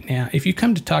ready right now, if you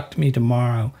come to talk to me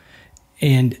tomorrow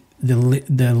and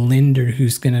the lender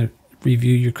who's going to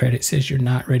review your credit says you're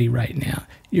not ready right now.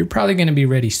 You're probably going to be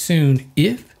ready soon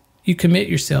if you commit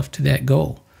yourself to that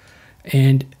goal.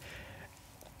 And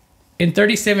in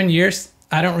 37 years,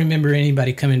 I don't remember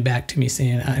anybody coming back to me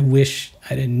saying, I wish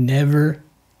I'd have never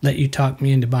let you talk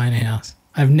me into buying a house.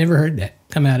 I've never heard that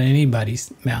come out of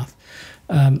anybody's mouth.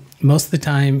 Most of the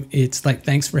time, it's like,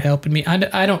 thanks for helping me.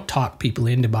 I don't talk people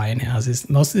into buying houses.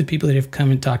 Most of the people that have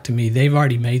come and talked to me, they've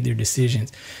already made their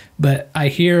decisions. But I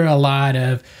hear a lot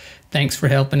of, thanks for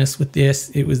helping us with this.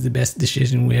 It was the best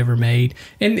decision we ever made.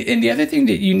 And the other thing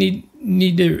that you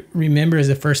need to remember as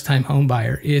a first-time home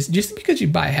buyer is just because you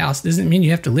buy a house doesn't mean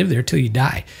you have to live there till you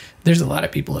die. There's a lot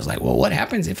of people that's like, well, what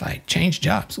happens if I change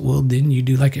jobs? Well, then you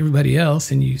do like everybody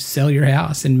else and you sell your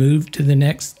house and move to the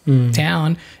next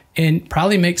town and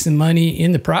probably make some money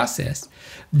in the process.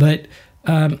 But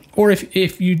or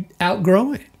if you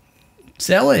outgrow it,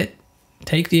 sell it,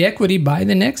 take the equity, buy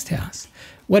the next house,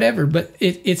 whatever. But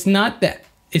it's not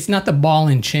the ball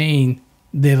and chain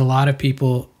that a lot of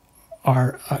people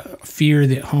are fear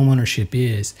that homeownership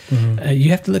is. You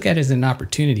have to look at it as an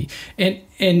opportunity.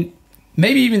 And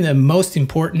maybe even the most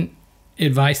important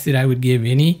advice that I would give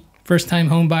any first-time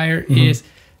home buyer is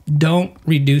don't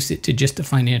reduce it to just a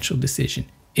financial decision.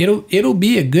 It'll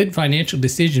be a good financial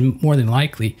decision more than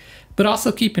likely, but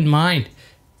also keep in mind,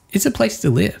 it's a place to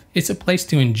live. It's a place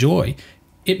to enjoy.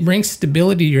 It brings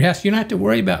stability to your house. You don't have to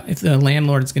worry about if the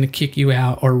landlord is going to kick you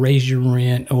out or raise your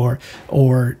rent or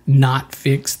not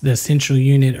fix the central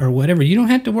unit or whatever. You don't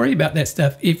have to worry about that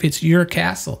stuff if it's your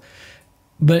castle.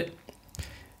 But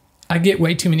I get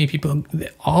way too many people,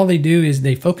 all they do is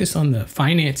they focus on the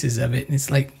finances of it. And it's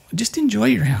like, just enjoy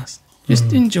your house.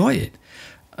 Just enjoy it.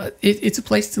 It's a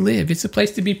place to live. It's a place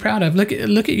to be proud of. Look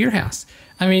at your house.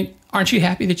 I mean, aren't you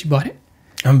happy that you bought it?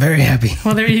 I'm very happy.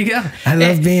 Well, there you go. I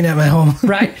love being at my home.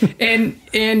 Right. And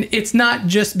it's not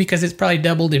just because it's probably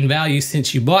doubled in value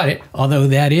since you bought it, although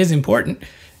that is important.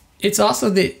 It's also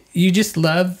that you just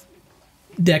love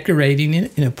decorating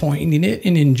it and appointing it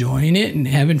and enjoying it and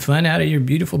having fun out of your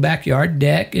beautiful backyard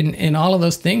deck and all of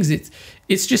those things.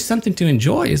 It's just something to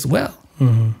enjoy as well.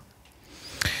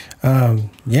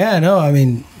 Yeah, no, I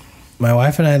mean, my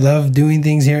wife and I love doing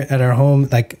things here at our home,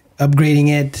 like upgrading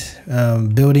it,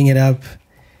 building it up.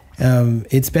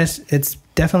 It's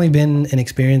definitely been an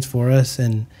experience for us.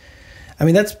 And I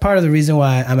mean, that's part of the reason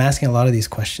why I'm asking a lot of these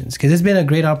questions, because it's been a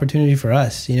great opportunity for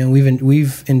us. You know,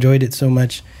 we've enjoyed it so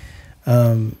much.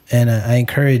 And I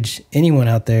encourage anyone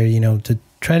out there, you know, to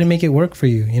try to make it work for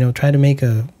you, you know, try to make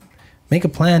a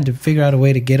plan to figure out a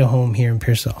way to get a home here in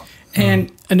Pearsall.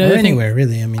 And another thing, anywhere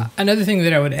really. I mean, another thing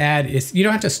that I would add is you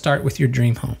don't have to start with your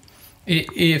dream home.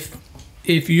 If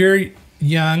you're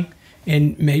young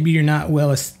and maybe you're not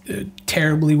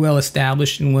terribly well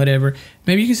established and whatever,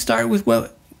 maybe you can start with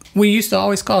what we used to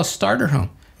always call a starter home.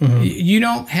 You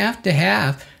don't have to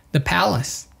have the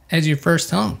palace as your first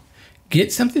home.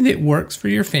 Get something that works for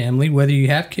your family, whether you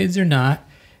have kids or not.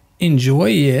 Enjoy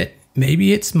it.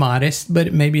 Maybe it's modest,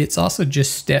 but maybe it's also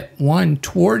just step one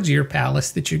towards your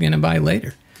palace that you're going to buy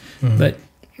later. But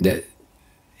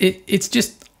it's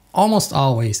just almost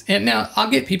always. And now I'll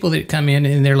get people that come in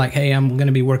and they're like, hey, I'm going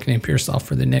to be working in Pearsall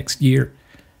for the next year.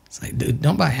 It's like, dude,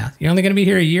 don't buy a house. You're only going to be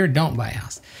here a year. Don't buy a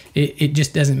house. It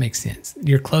just doesn't make sense.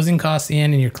 Your closing costs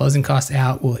in and your closing costs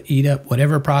out will eat up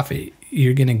whatever profit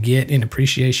you're going to get in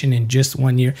appreciation in just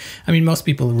 1 year. I mean, most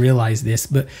people realize this,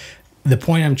 but the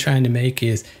point I'm trying to make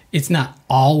is it's not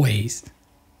always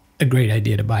a great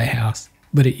idea to buy a house,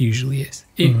 but it usually is.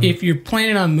 If you're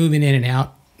planning on moving in and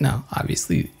out, no,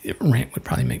 obviously rent would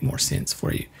probably make more sense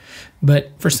for you.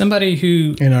 But for somebody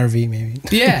who... An RV maybe.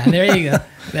 Yeah, there you go.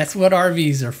 That's what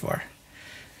RVs are for.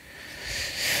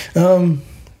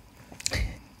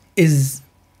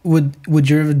 Would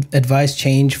your advice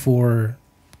change for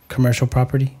commercial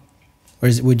property? Or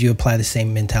would you apply the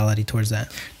same mentality towards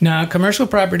that? No, commercial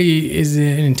property is an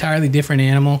entirely different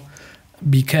animal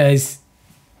because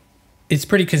it's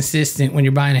pretty consistent when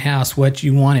you're buying a house what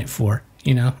you want it for.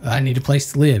 You know, I need a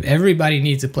place to live. Everybody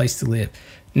needs a place to live.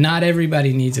 Not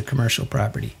everybody needs a commercial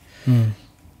property.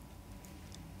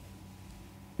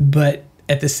 But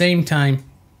at the same time,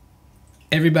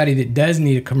 everybody that does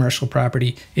need a commercial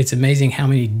property, it's amazing how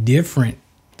many different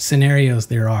scenarios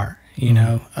there are. You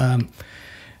know,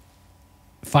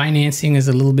 financing is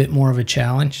a little bit more of a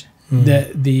challenge.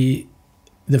 The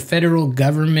federal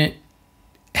government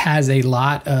has a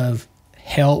lot of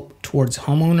help towards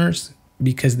homeowners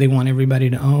because they want everybody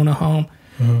to own a home.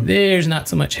 There's not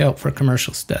so much help for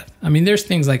commercial stuff. I mean, there's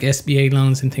things like SBA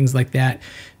loans and things like that,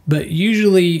 but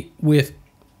usually with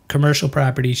commercial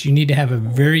properties, you need to have a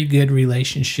very good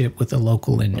relationship with a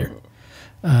local lender.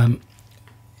 And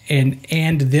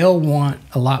they'll want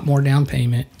a lot more down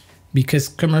payment because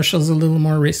commercial is a little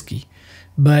more risky.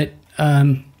 But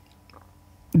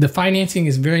the financing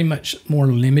is very much more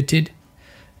limited.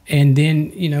 And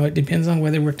then, it depends on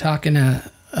whether we're talking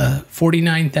a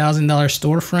 $49,000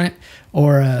 storefront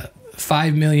or a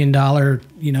 $5 million,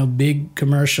 big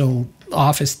commercial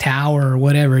office tower or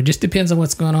whatever. It just depends on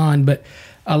what's going on. But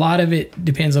a lot of it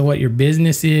depends on what your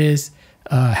business is,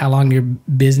 how long your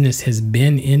business has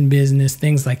been in business.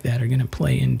 Things like that are going to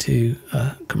play into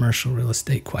commercial real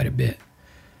estate quite a bit.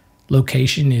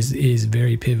 Location is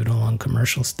very pivotal on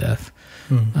commercial stuff.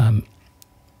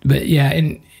 But yeah,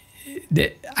 and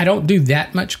I don't do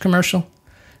that much commercial,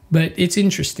 but it's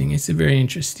interesting. It's a very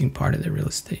interesting part of the real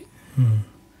estate.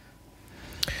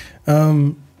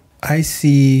 I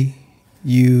see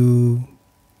you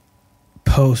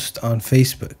post on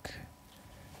Facebook.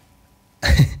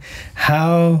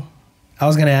 I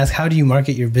was going to ask, how do you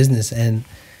market your business? And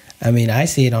I mean, I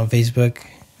see it on Facebook,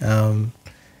 and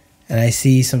I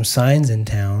see some signs in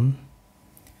town.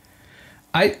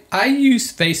 I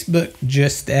use Facebook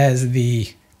just as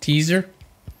the teaser.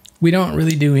 We don't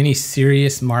really do any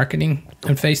serious marketing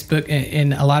on Facebook,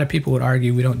 and a lot of people would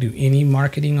argue we don't do any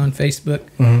marketing on Facebook.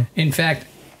 Mm-hmm. In fact,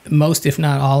 most, if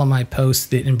not all, of my posts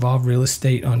that involve real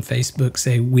estate on Facebook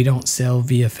say we don't sell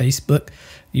via Facebook.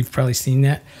 You've probably seen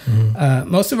that.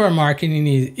 Mm-hmm. Most of our marketing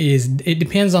is it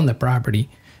depends on the property.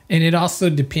 And it also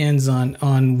depends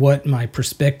on what my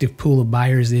prospective pool of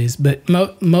buyers is. But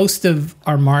most of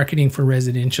our marketing for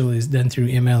residential is done through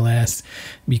MLS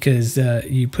because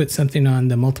you put something on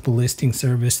the multiple listing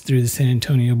service through the San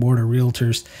Antonio Board of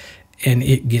Realtors, and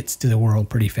it gets to the world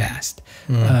pretty fast.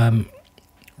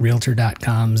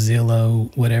 Realtor.com,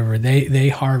 Zillow, whatever. They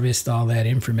harvest all that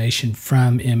information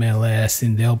from MLS,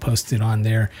 and they'll post it on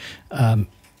their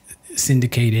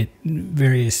syndicated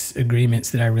various agreements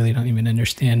that I really don't even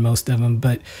understand most of them.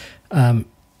 But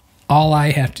all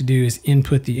I have to do is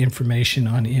input the information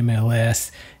on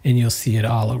MLS, and you'll see it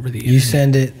all over the internet. You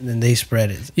send it, and they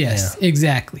spread it. Yes, yeah.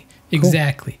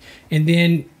 Exactly. And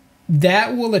then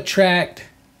that will attract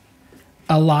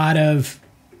a lot of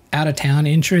out-of-town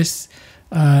interests.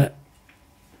 The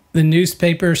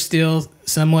newspaper is still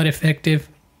somewhat effective.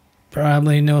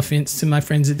 Probably, no offense to my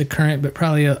friends at the Current, but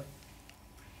probably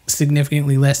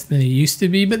significantly less than it used to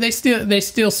be. But they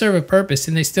still serve a purpose,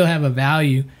 and they still have a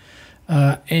value.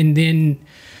 And then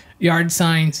yard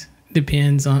signs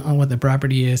depends on what the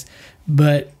property is,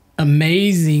 but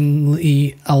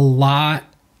amazingly, a lot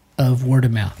of word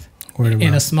of mouth.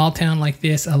 In a small town like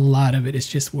this, a lot of it is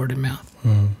just word of mouth.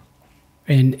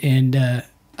 And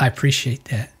I appreciate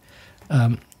that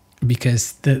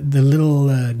because the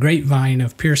little grapevine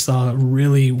of Pearsall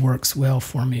really works well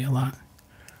for me a lot.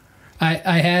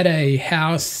 I had a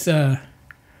house on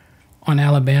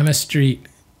Alabama Street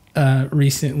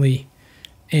recently,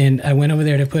 and I went over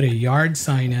there to put a yard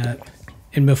sign up.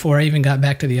 And before I even got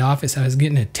back to the office, I was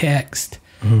getting a text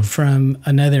from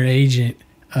another agent.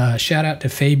 Shout out to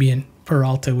Fabian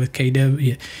Peralta with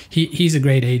KW. He's a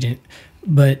great agent.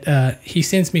 But he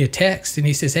sends me a text, and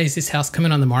he says, "Hey, is this house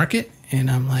coming on the market?" And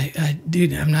I'm like,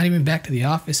 "Dude, I'm not even back to the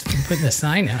office from putting the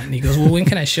sign out." And he goes, "Well, when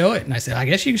can I show it?" And I said, "I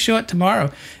guess you can show it tomorrow."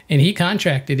 And he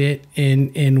contracted it,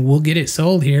 and we'll get it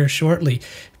sold here shortly.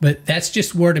 But that's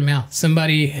just word of mouth.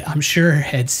 Somebody, I'm sure,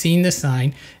 had seen the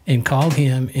sign and called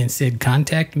him and said,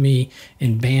 "Contact me,"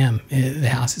 and bam, the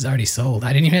house is already sold.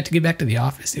 I didn't even have to get back to the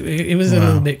office. It was a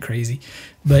little bit crazy.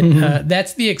 But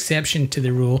that's the exception to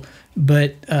the rule.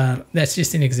 But that's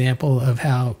just an example of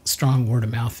how strong word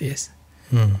of mouth is.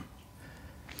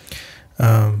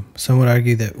 Some would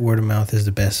argue that word of mouth is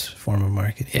the best form of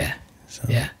marketing. Yeah. So.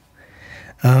 Yeah.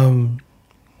 And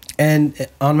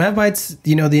on MapBites,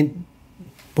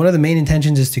 one of the main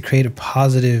intentions is to create a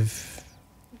positive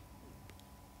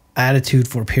attitude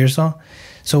for Pearsall.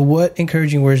 So what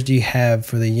encouraging words do you have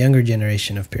for the younger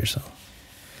generation of Pearsall?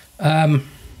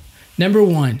 Number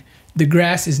one, the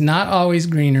grass is not always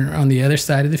greener on the other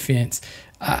side of the fence.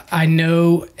 I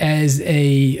know as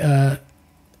a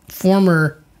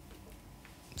former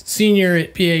senior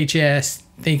at PHS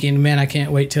thinking, man, I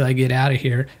can't wait till I get out of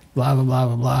here, blah, blah, blah,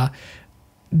 blah, blah.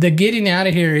 The getting out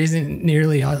of here isn't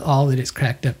nearly all that it's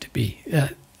cracked up to be.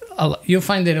 You'll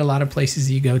find that a lot of places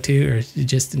you go to are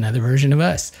just another version of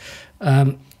us.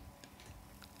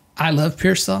 I love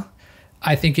Pearsall.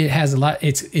 I think it has a lot.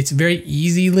 It's very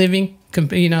easy living.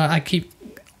 I keep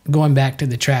going back to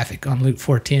the traffic on Loop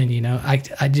 410.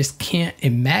 I just can't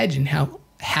imagine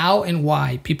how and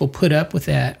why people put up with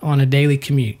that on a daily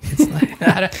commute. It's like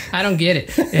I don't get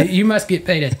it. You must get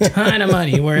paid a ton of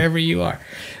money wherever you are,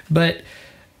 but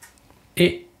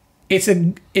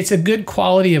it's a good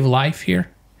quality of life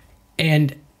here,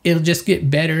 and it'll just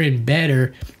get better and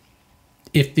better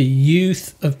if the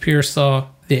youth of Pearsall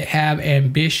that have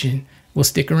ambition will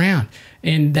stick around.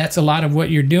 And that's a lot of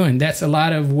what you're doing. That's a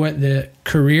lot of what the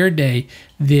career day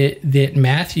that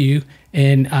Matthew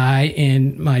and I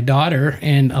and my daughter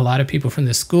and a lot of people from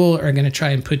the school are going to try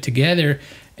and put together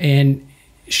and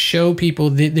show people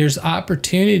that there's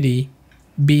opportunity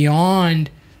beyond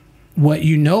what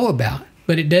you know about.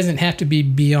 But it doesn't have to be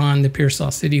beyond the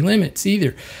Pearsall city limits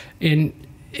either. And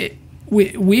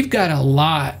we've got a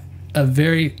lot of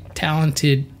very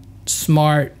talented,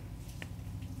 smart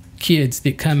kids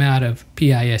that come out of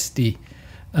PISD,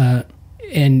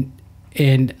 and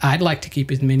I'd like to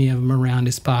keep as many of them around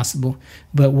as possible.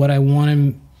 But what I want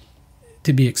them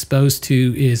to be exposed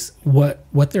to is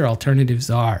what their alternatives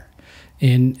are,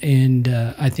 and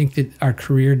I think that our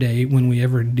career day, when we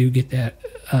ever do get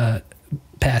that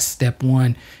past step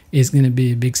one, is going to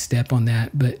be a big step on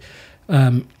that. But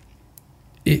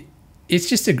it's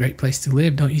just a great place to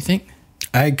live, don't you think?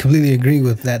 I completely agree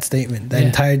with that statement. That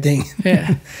entire thing.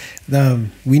 Yeah.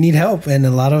 We need help, and a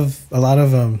lot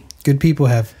of good people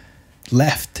have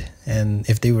left, and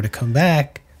if they were to come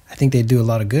back, I think they'd do a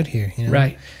lot of good here. You know?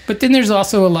 Right. But then there's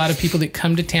also a lot of people that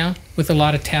come to town with a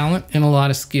lot of talent and a lot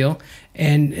of skill,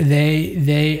 and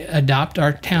they adopt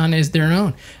our town as their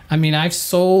own. I mean, I've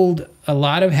sold a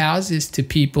lot of houses to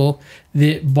people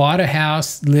that bought a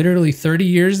house literally 30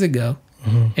 years ago,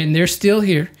 and they're still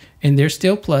here, and they're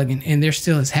still plugging, and they're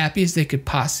still as happy as they could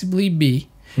possibly be.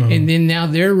 And then now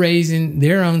they're raising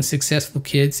their own successful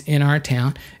kids in our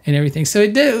town and everything. So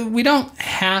we don't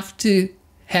have to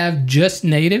have just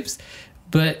natives,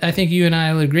 but I think you and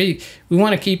I will agree, we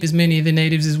want to keep as many of the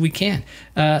natives as we can,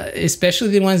 especially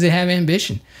the ones that have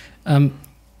ambition.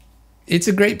 It's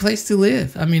a great place to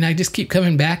live. I mean, I just keep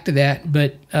coming back to that.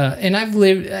 But and I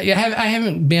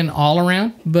haven't been all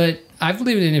around, but I've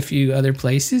lived in a few other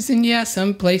places. And yeah,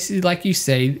 some places, like you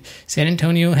say, San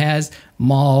Antonio has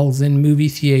malls and movie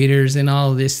theaters and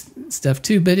all of this stuff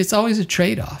too, but it's always a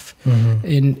trade-off.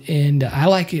 And I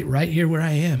like it right here where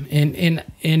I am.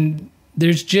 And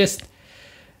there's just,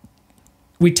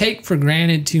 we take for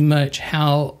granted too much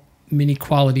how many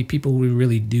quality people we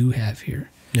really do have here.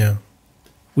 Yeah.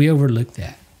 We overlook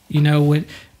that. You know,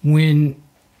 when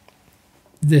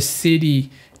the city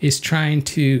is trying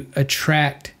to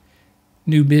attract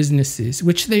new businesses,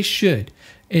 which they should,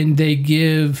 and they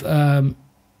give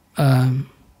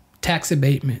tax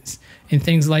abatements and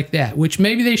things like that, which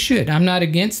maybe they should. I'm not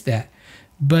against that.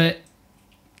 But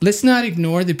let's not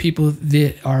ignore the people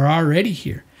that are already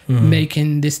here,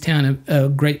 making this town a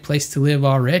great place to live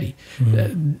already.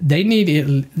 They need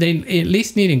it. They at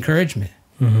least need encouragement.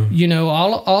 You know,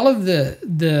 all of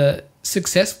the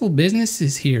successful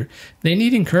businesses here, they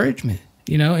need encouragement,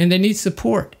 you know, and they need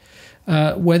support.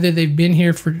 Whether they've been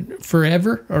here for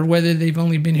forever or whether they've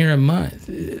only been here a month,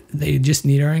 they just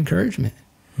need our encouragement.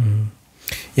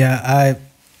 Yeah,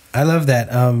 I love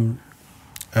that.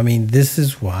 I mean, this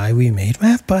is why we made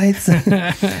Math Bites.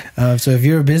 So if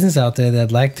you're a business out there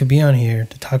that'd like to be on here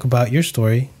to talk about your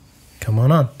story, come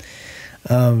on.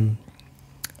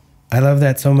 I love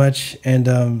that so much.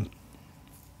 And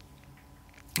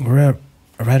we're at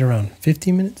right around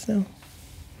 15 minutes now.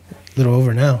 A little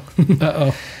over now.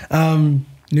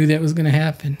 Knew that was going to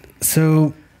happen.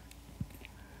 So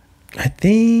I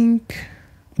think,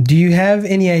 do you have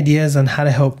any ideas on how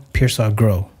to help Pearsall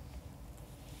grow?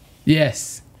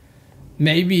 Yes.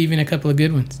 Maybe even a couple of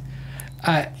good ones.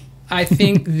 I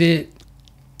think that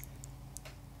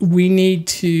we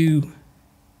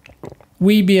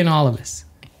being all of us,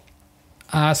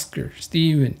 Oscar,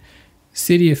 Steven,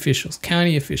 city officials,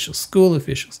 county officials, school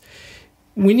officials,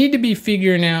 we need to be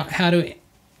figuring out how to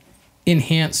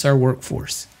enhance our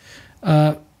workforce.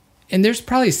 And there's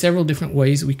probably several different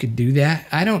ways we could do that.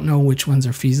 I don't know which ones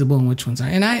are feasible and which ones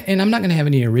aren't. And I'm not going to have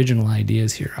any original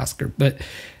ideas here, Oscar, but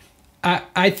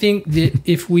I think that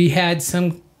if we had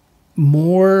some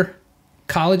more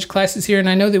college classes here, and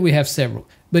I know that we have several,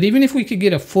 but even if we could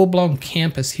get a full-blown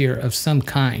campus here of some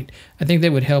kind, I think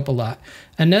that would help a lot.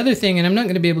 Another thing, and I'm not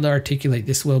going to be able to articulate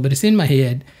this well, but it's in my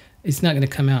head. It's not going to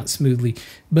come out smoothly.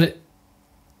 But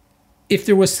if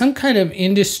there was some kind of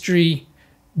industry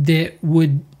that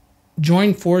would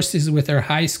join forces with our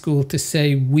high school to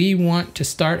say, we want to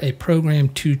start a program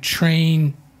to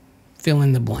train fill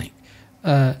in the blank.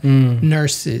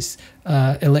 nurses,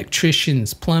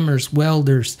 electricians, plumbers,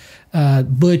 welders,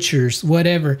 butchers,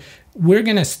 whatever. We're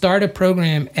going to start a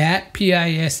program at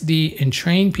PISD and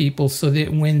train people so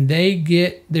that when they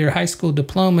get their high school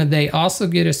diploma, they also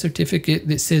get a certificate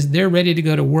that says they're ready to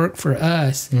go to work for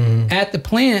us at the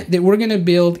plant that we're going to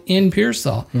build in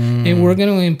Pearsall. And we're going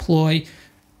to employ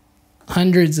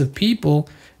hundreds of people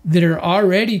that are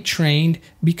already trained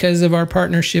because of our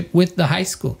partnership with the high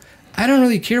school. I don't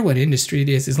really care what industry it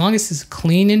is, as long as it's a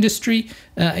clean industry,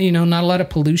 not a lot of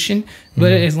pollution,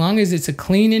 but as long as it's a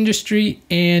clean industry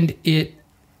and it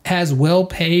has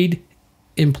well-paid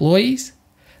employees,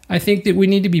 I think that we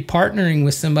need to be partnering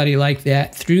with somebody like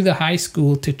that through the high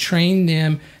school to train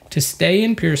them to stay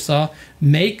in Pearsall,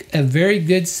 make a very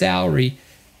good salary,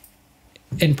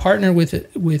 and partner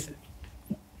with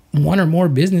one or more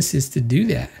businesses to do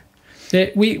that.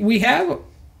 That we have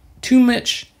too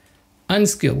much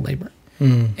unskilled labor,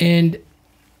 and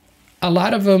a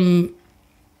lot of them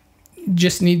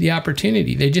just need the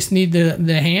opportunity. They just need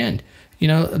the hand,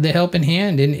 the helping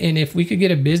hand. And if we could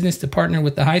get a business to partner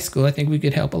with the high school, I think we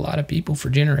could help a lot of people for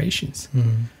generations.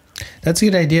 That's a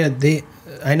good idea.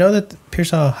 I know that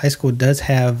Pearsall High School does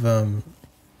have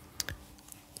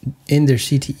in their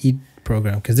CTE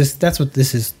program, because that's what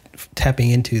this is tapping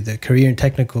into, the Career and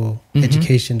Technical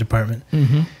Education Department.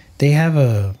 They have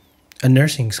a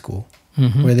nursing school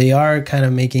where they are kind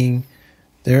of making,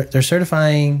 they're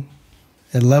certifying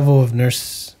a level of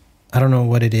nurse. I don't know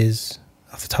what it is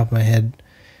off the top of my head.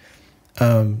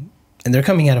 And they're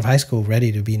coming out of high school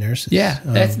ready to be nurses. Yeah,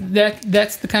 that's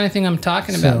the kind of thing I'm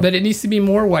talking about. But it needs to be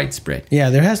more widespread. Yeah,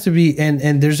 there has to be,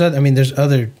 and there's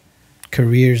other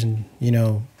careers and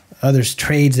other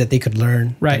trades that they could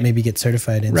learn, that maybe get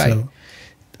certified in. So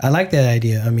I like that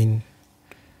idea. I mean,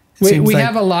 we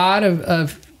have a lot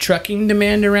of trucking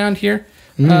demand around here.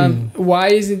 Why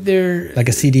isn't there like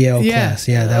a CDL class?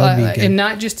 Yeah, that would be good. And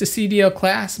not just a CDL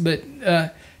class, but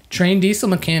trained diesel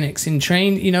mechanics and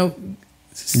trained,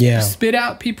 spit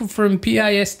out people from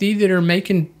PISD that are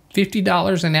making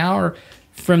 $50 an hour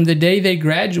from the day they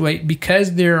graduate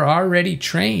because they're already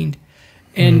trained.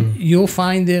 And you'll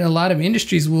find that a lot of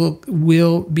industries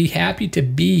will be happy to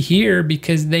be here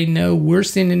because they know we're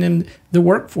sending them the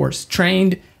workforce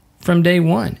trained from day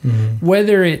one.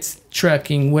 Whether it's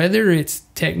trucking, whether it's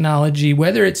technology,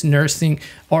 whether it's nursing,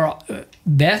 or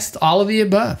best all of the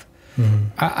above.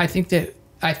 I think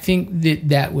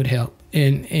that would help.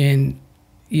 And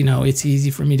it's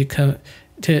easy for me to come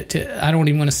to I don't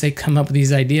even want to say come up with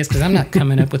these ideas, because I'm not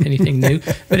coming up with anything new,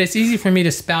 but it's easy for me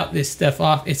to spout this stuff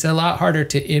off. It's a lot harder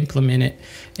to implement it.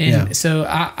 And so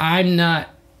I'm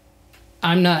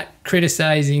not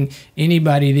criticizing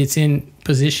anybody that's in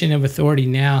position of authority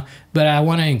now, but I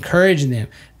want to encourage them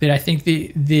that I think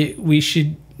that we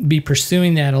should be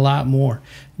pursuing that a lot more,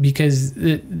 because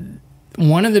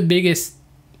one of the biggest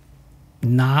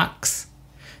knocks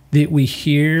that we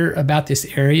hear about this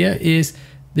area is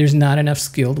there's not enough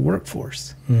skilled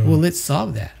workforce. Well, let's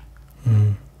solve that.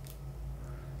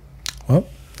 Well,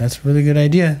 that's a really good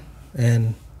idea.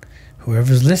 And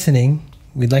whoever's listening,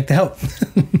 we'd like to help.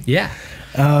 Yeah.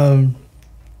 And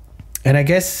I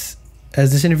guess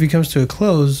as this interview comes to a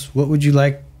close, what would you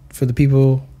like for the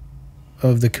people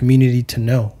of the community to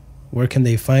know? Where can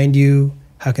they find you?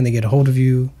 How can they get a hold of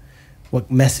you? What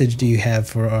message do you have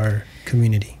for our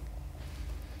community?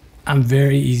 I'm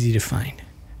very easy to find.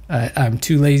 I'm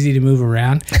too lazy to move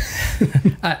around.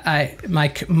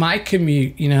 My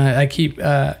commute, I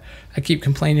keep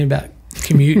complaining about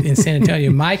commute in San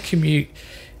Antonio. My commute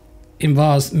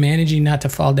involves managing not to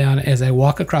fall down as I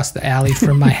walk across the alley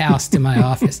from my house to my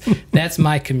office. That's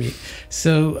my commute.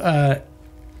 So,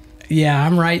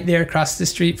 I'm right there across the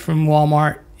street from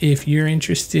Walmart. If you're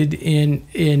interested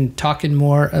in talking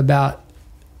more about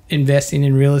investing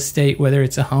in real estate, whether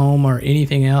it's a home or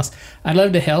anything else, I'd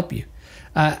love to help you.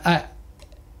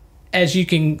 As you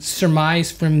can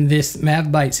surmise from this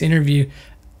Mav Bites interview,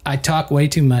 I talk way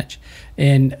too much,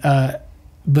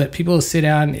 but people sit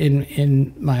down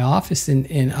in my office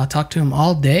and I'll talk to them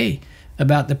all day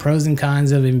about the pros and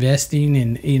cons of investing,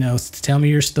 and tell me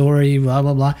your story, blah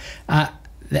blah blah.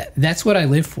 That's what I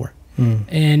live for,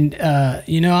 and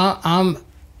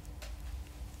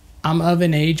I'm of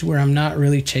an age where I'm not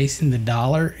really chasing the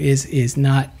dollar.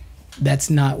 That's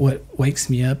not what wakes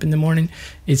me up in the morning.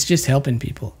 It's just helping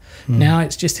people. Now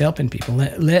it's just helping people.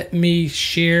 Let me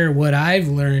share what I've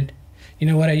learned.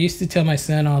 What I used to tell my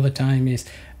son all the time is,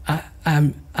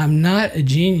 I'm not a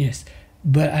genius,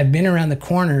 but I've been around the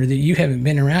corner that you haven't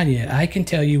been around yet. I can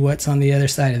tell you what's on the other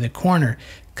side of the corner.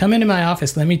 Come into my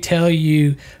office. Let me tell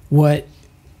you what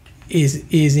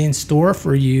is in store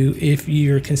for you if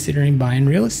you're considering buying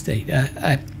real estate.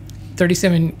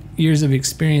 37 years of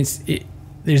experience.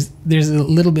 There's a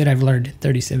little bit I've learned in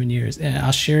 37 years, and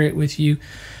I'll share it with you.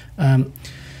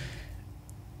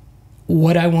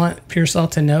 What I want Pearsall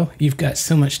to know, you've got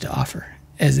so much to offer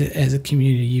as a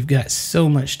community. You've got so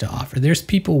much to offer. There's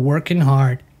people working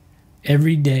hard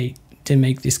every day to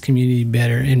make this community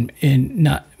better, and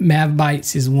not Mav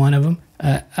Bites is one of them.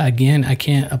 Again, I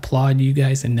can't applaud you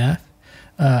guys enough,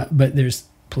 but there's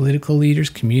political leaders,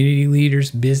 community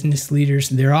leaders, business leaders.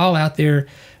 They're all out there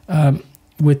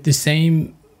with the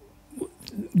same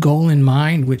goal in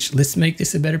mind, which let's make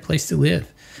this a better place to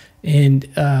live. And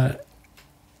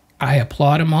I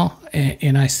applaud them all,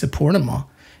 and I support them all.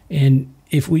 And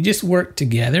if we just work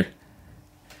together,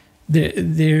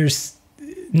 there's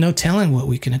no telling what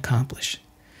we can accomplish.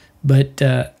 But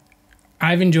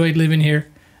I've enjoyed living here.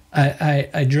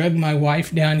 I drug my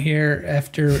wife down here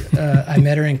after I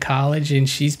met her in college, and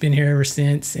she's been here ever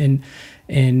since. And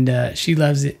she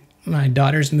loves it. My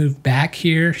daughter's moved back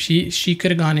here. She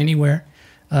could have gone anywhere.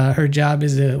 Her job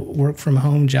is a work from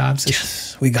home job. So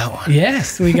yes, we got one.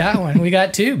 Yes, we got one. We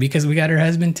got two because we got her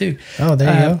husband too. Oh,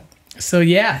 there you go. So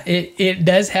yeah, it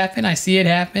does happen. I see it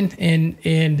happen,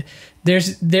 and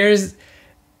there's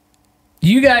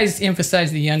you guys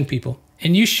emphasize the young people,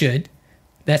 and you should.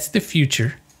 That's the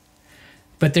future.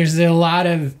 But there's a lot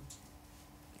of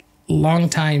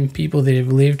longtime people that have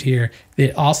lived here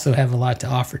that also have a lot to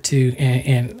offer too,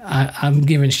 and I'm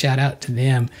giving a shout out to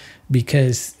them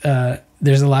because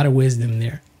there's a lot of wisdom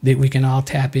there that we can all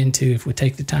tap into if we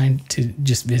take the time to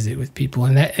just visit with people.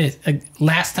 And that is,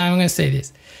 last time I'm going to say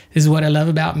this is what I love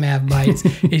about Mav Bites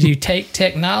is you take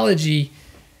technology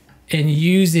and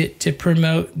use it to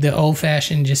promote the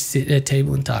old-fashioned just sit at a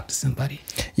table and talk to somebody.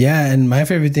 Yeah, and my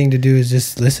favorite thing to do is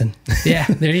just listen. Yeah,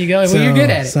 there you go. Well, you're good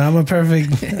at it. So I'm a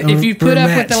perfect... if you put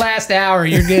up with the last hour,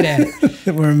 you're good at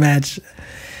it. We're a match.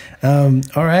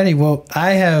 Alrighty, well,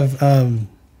 I have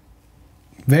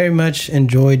very much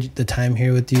enjoyed the time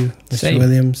here with you, Mr. Same.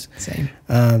 Williams. Same.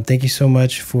 Thank you so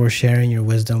much for sharing your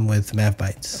wisdom with Mav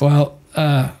Bites. Well,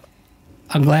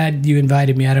 I'm glad you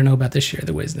invited me. I don't know about the share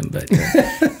the wisdom, but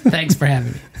thanks for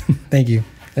having me. Thank you.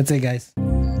 That's it, guys.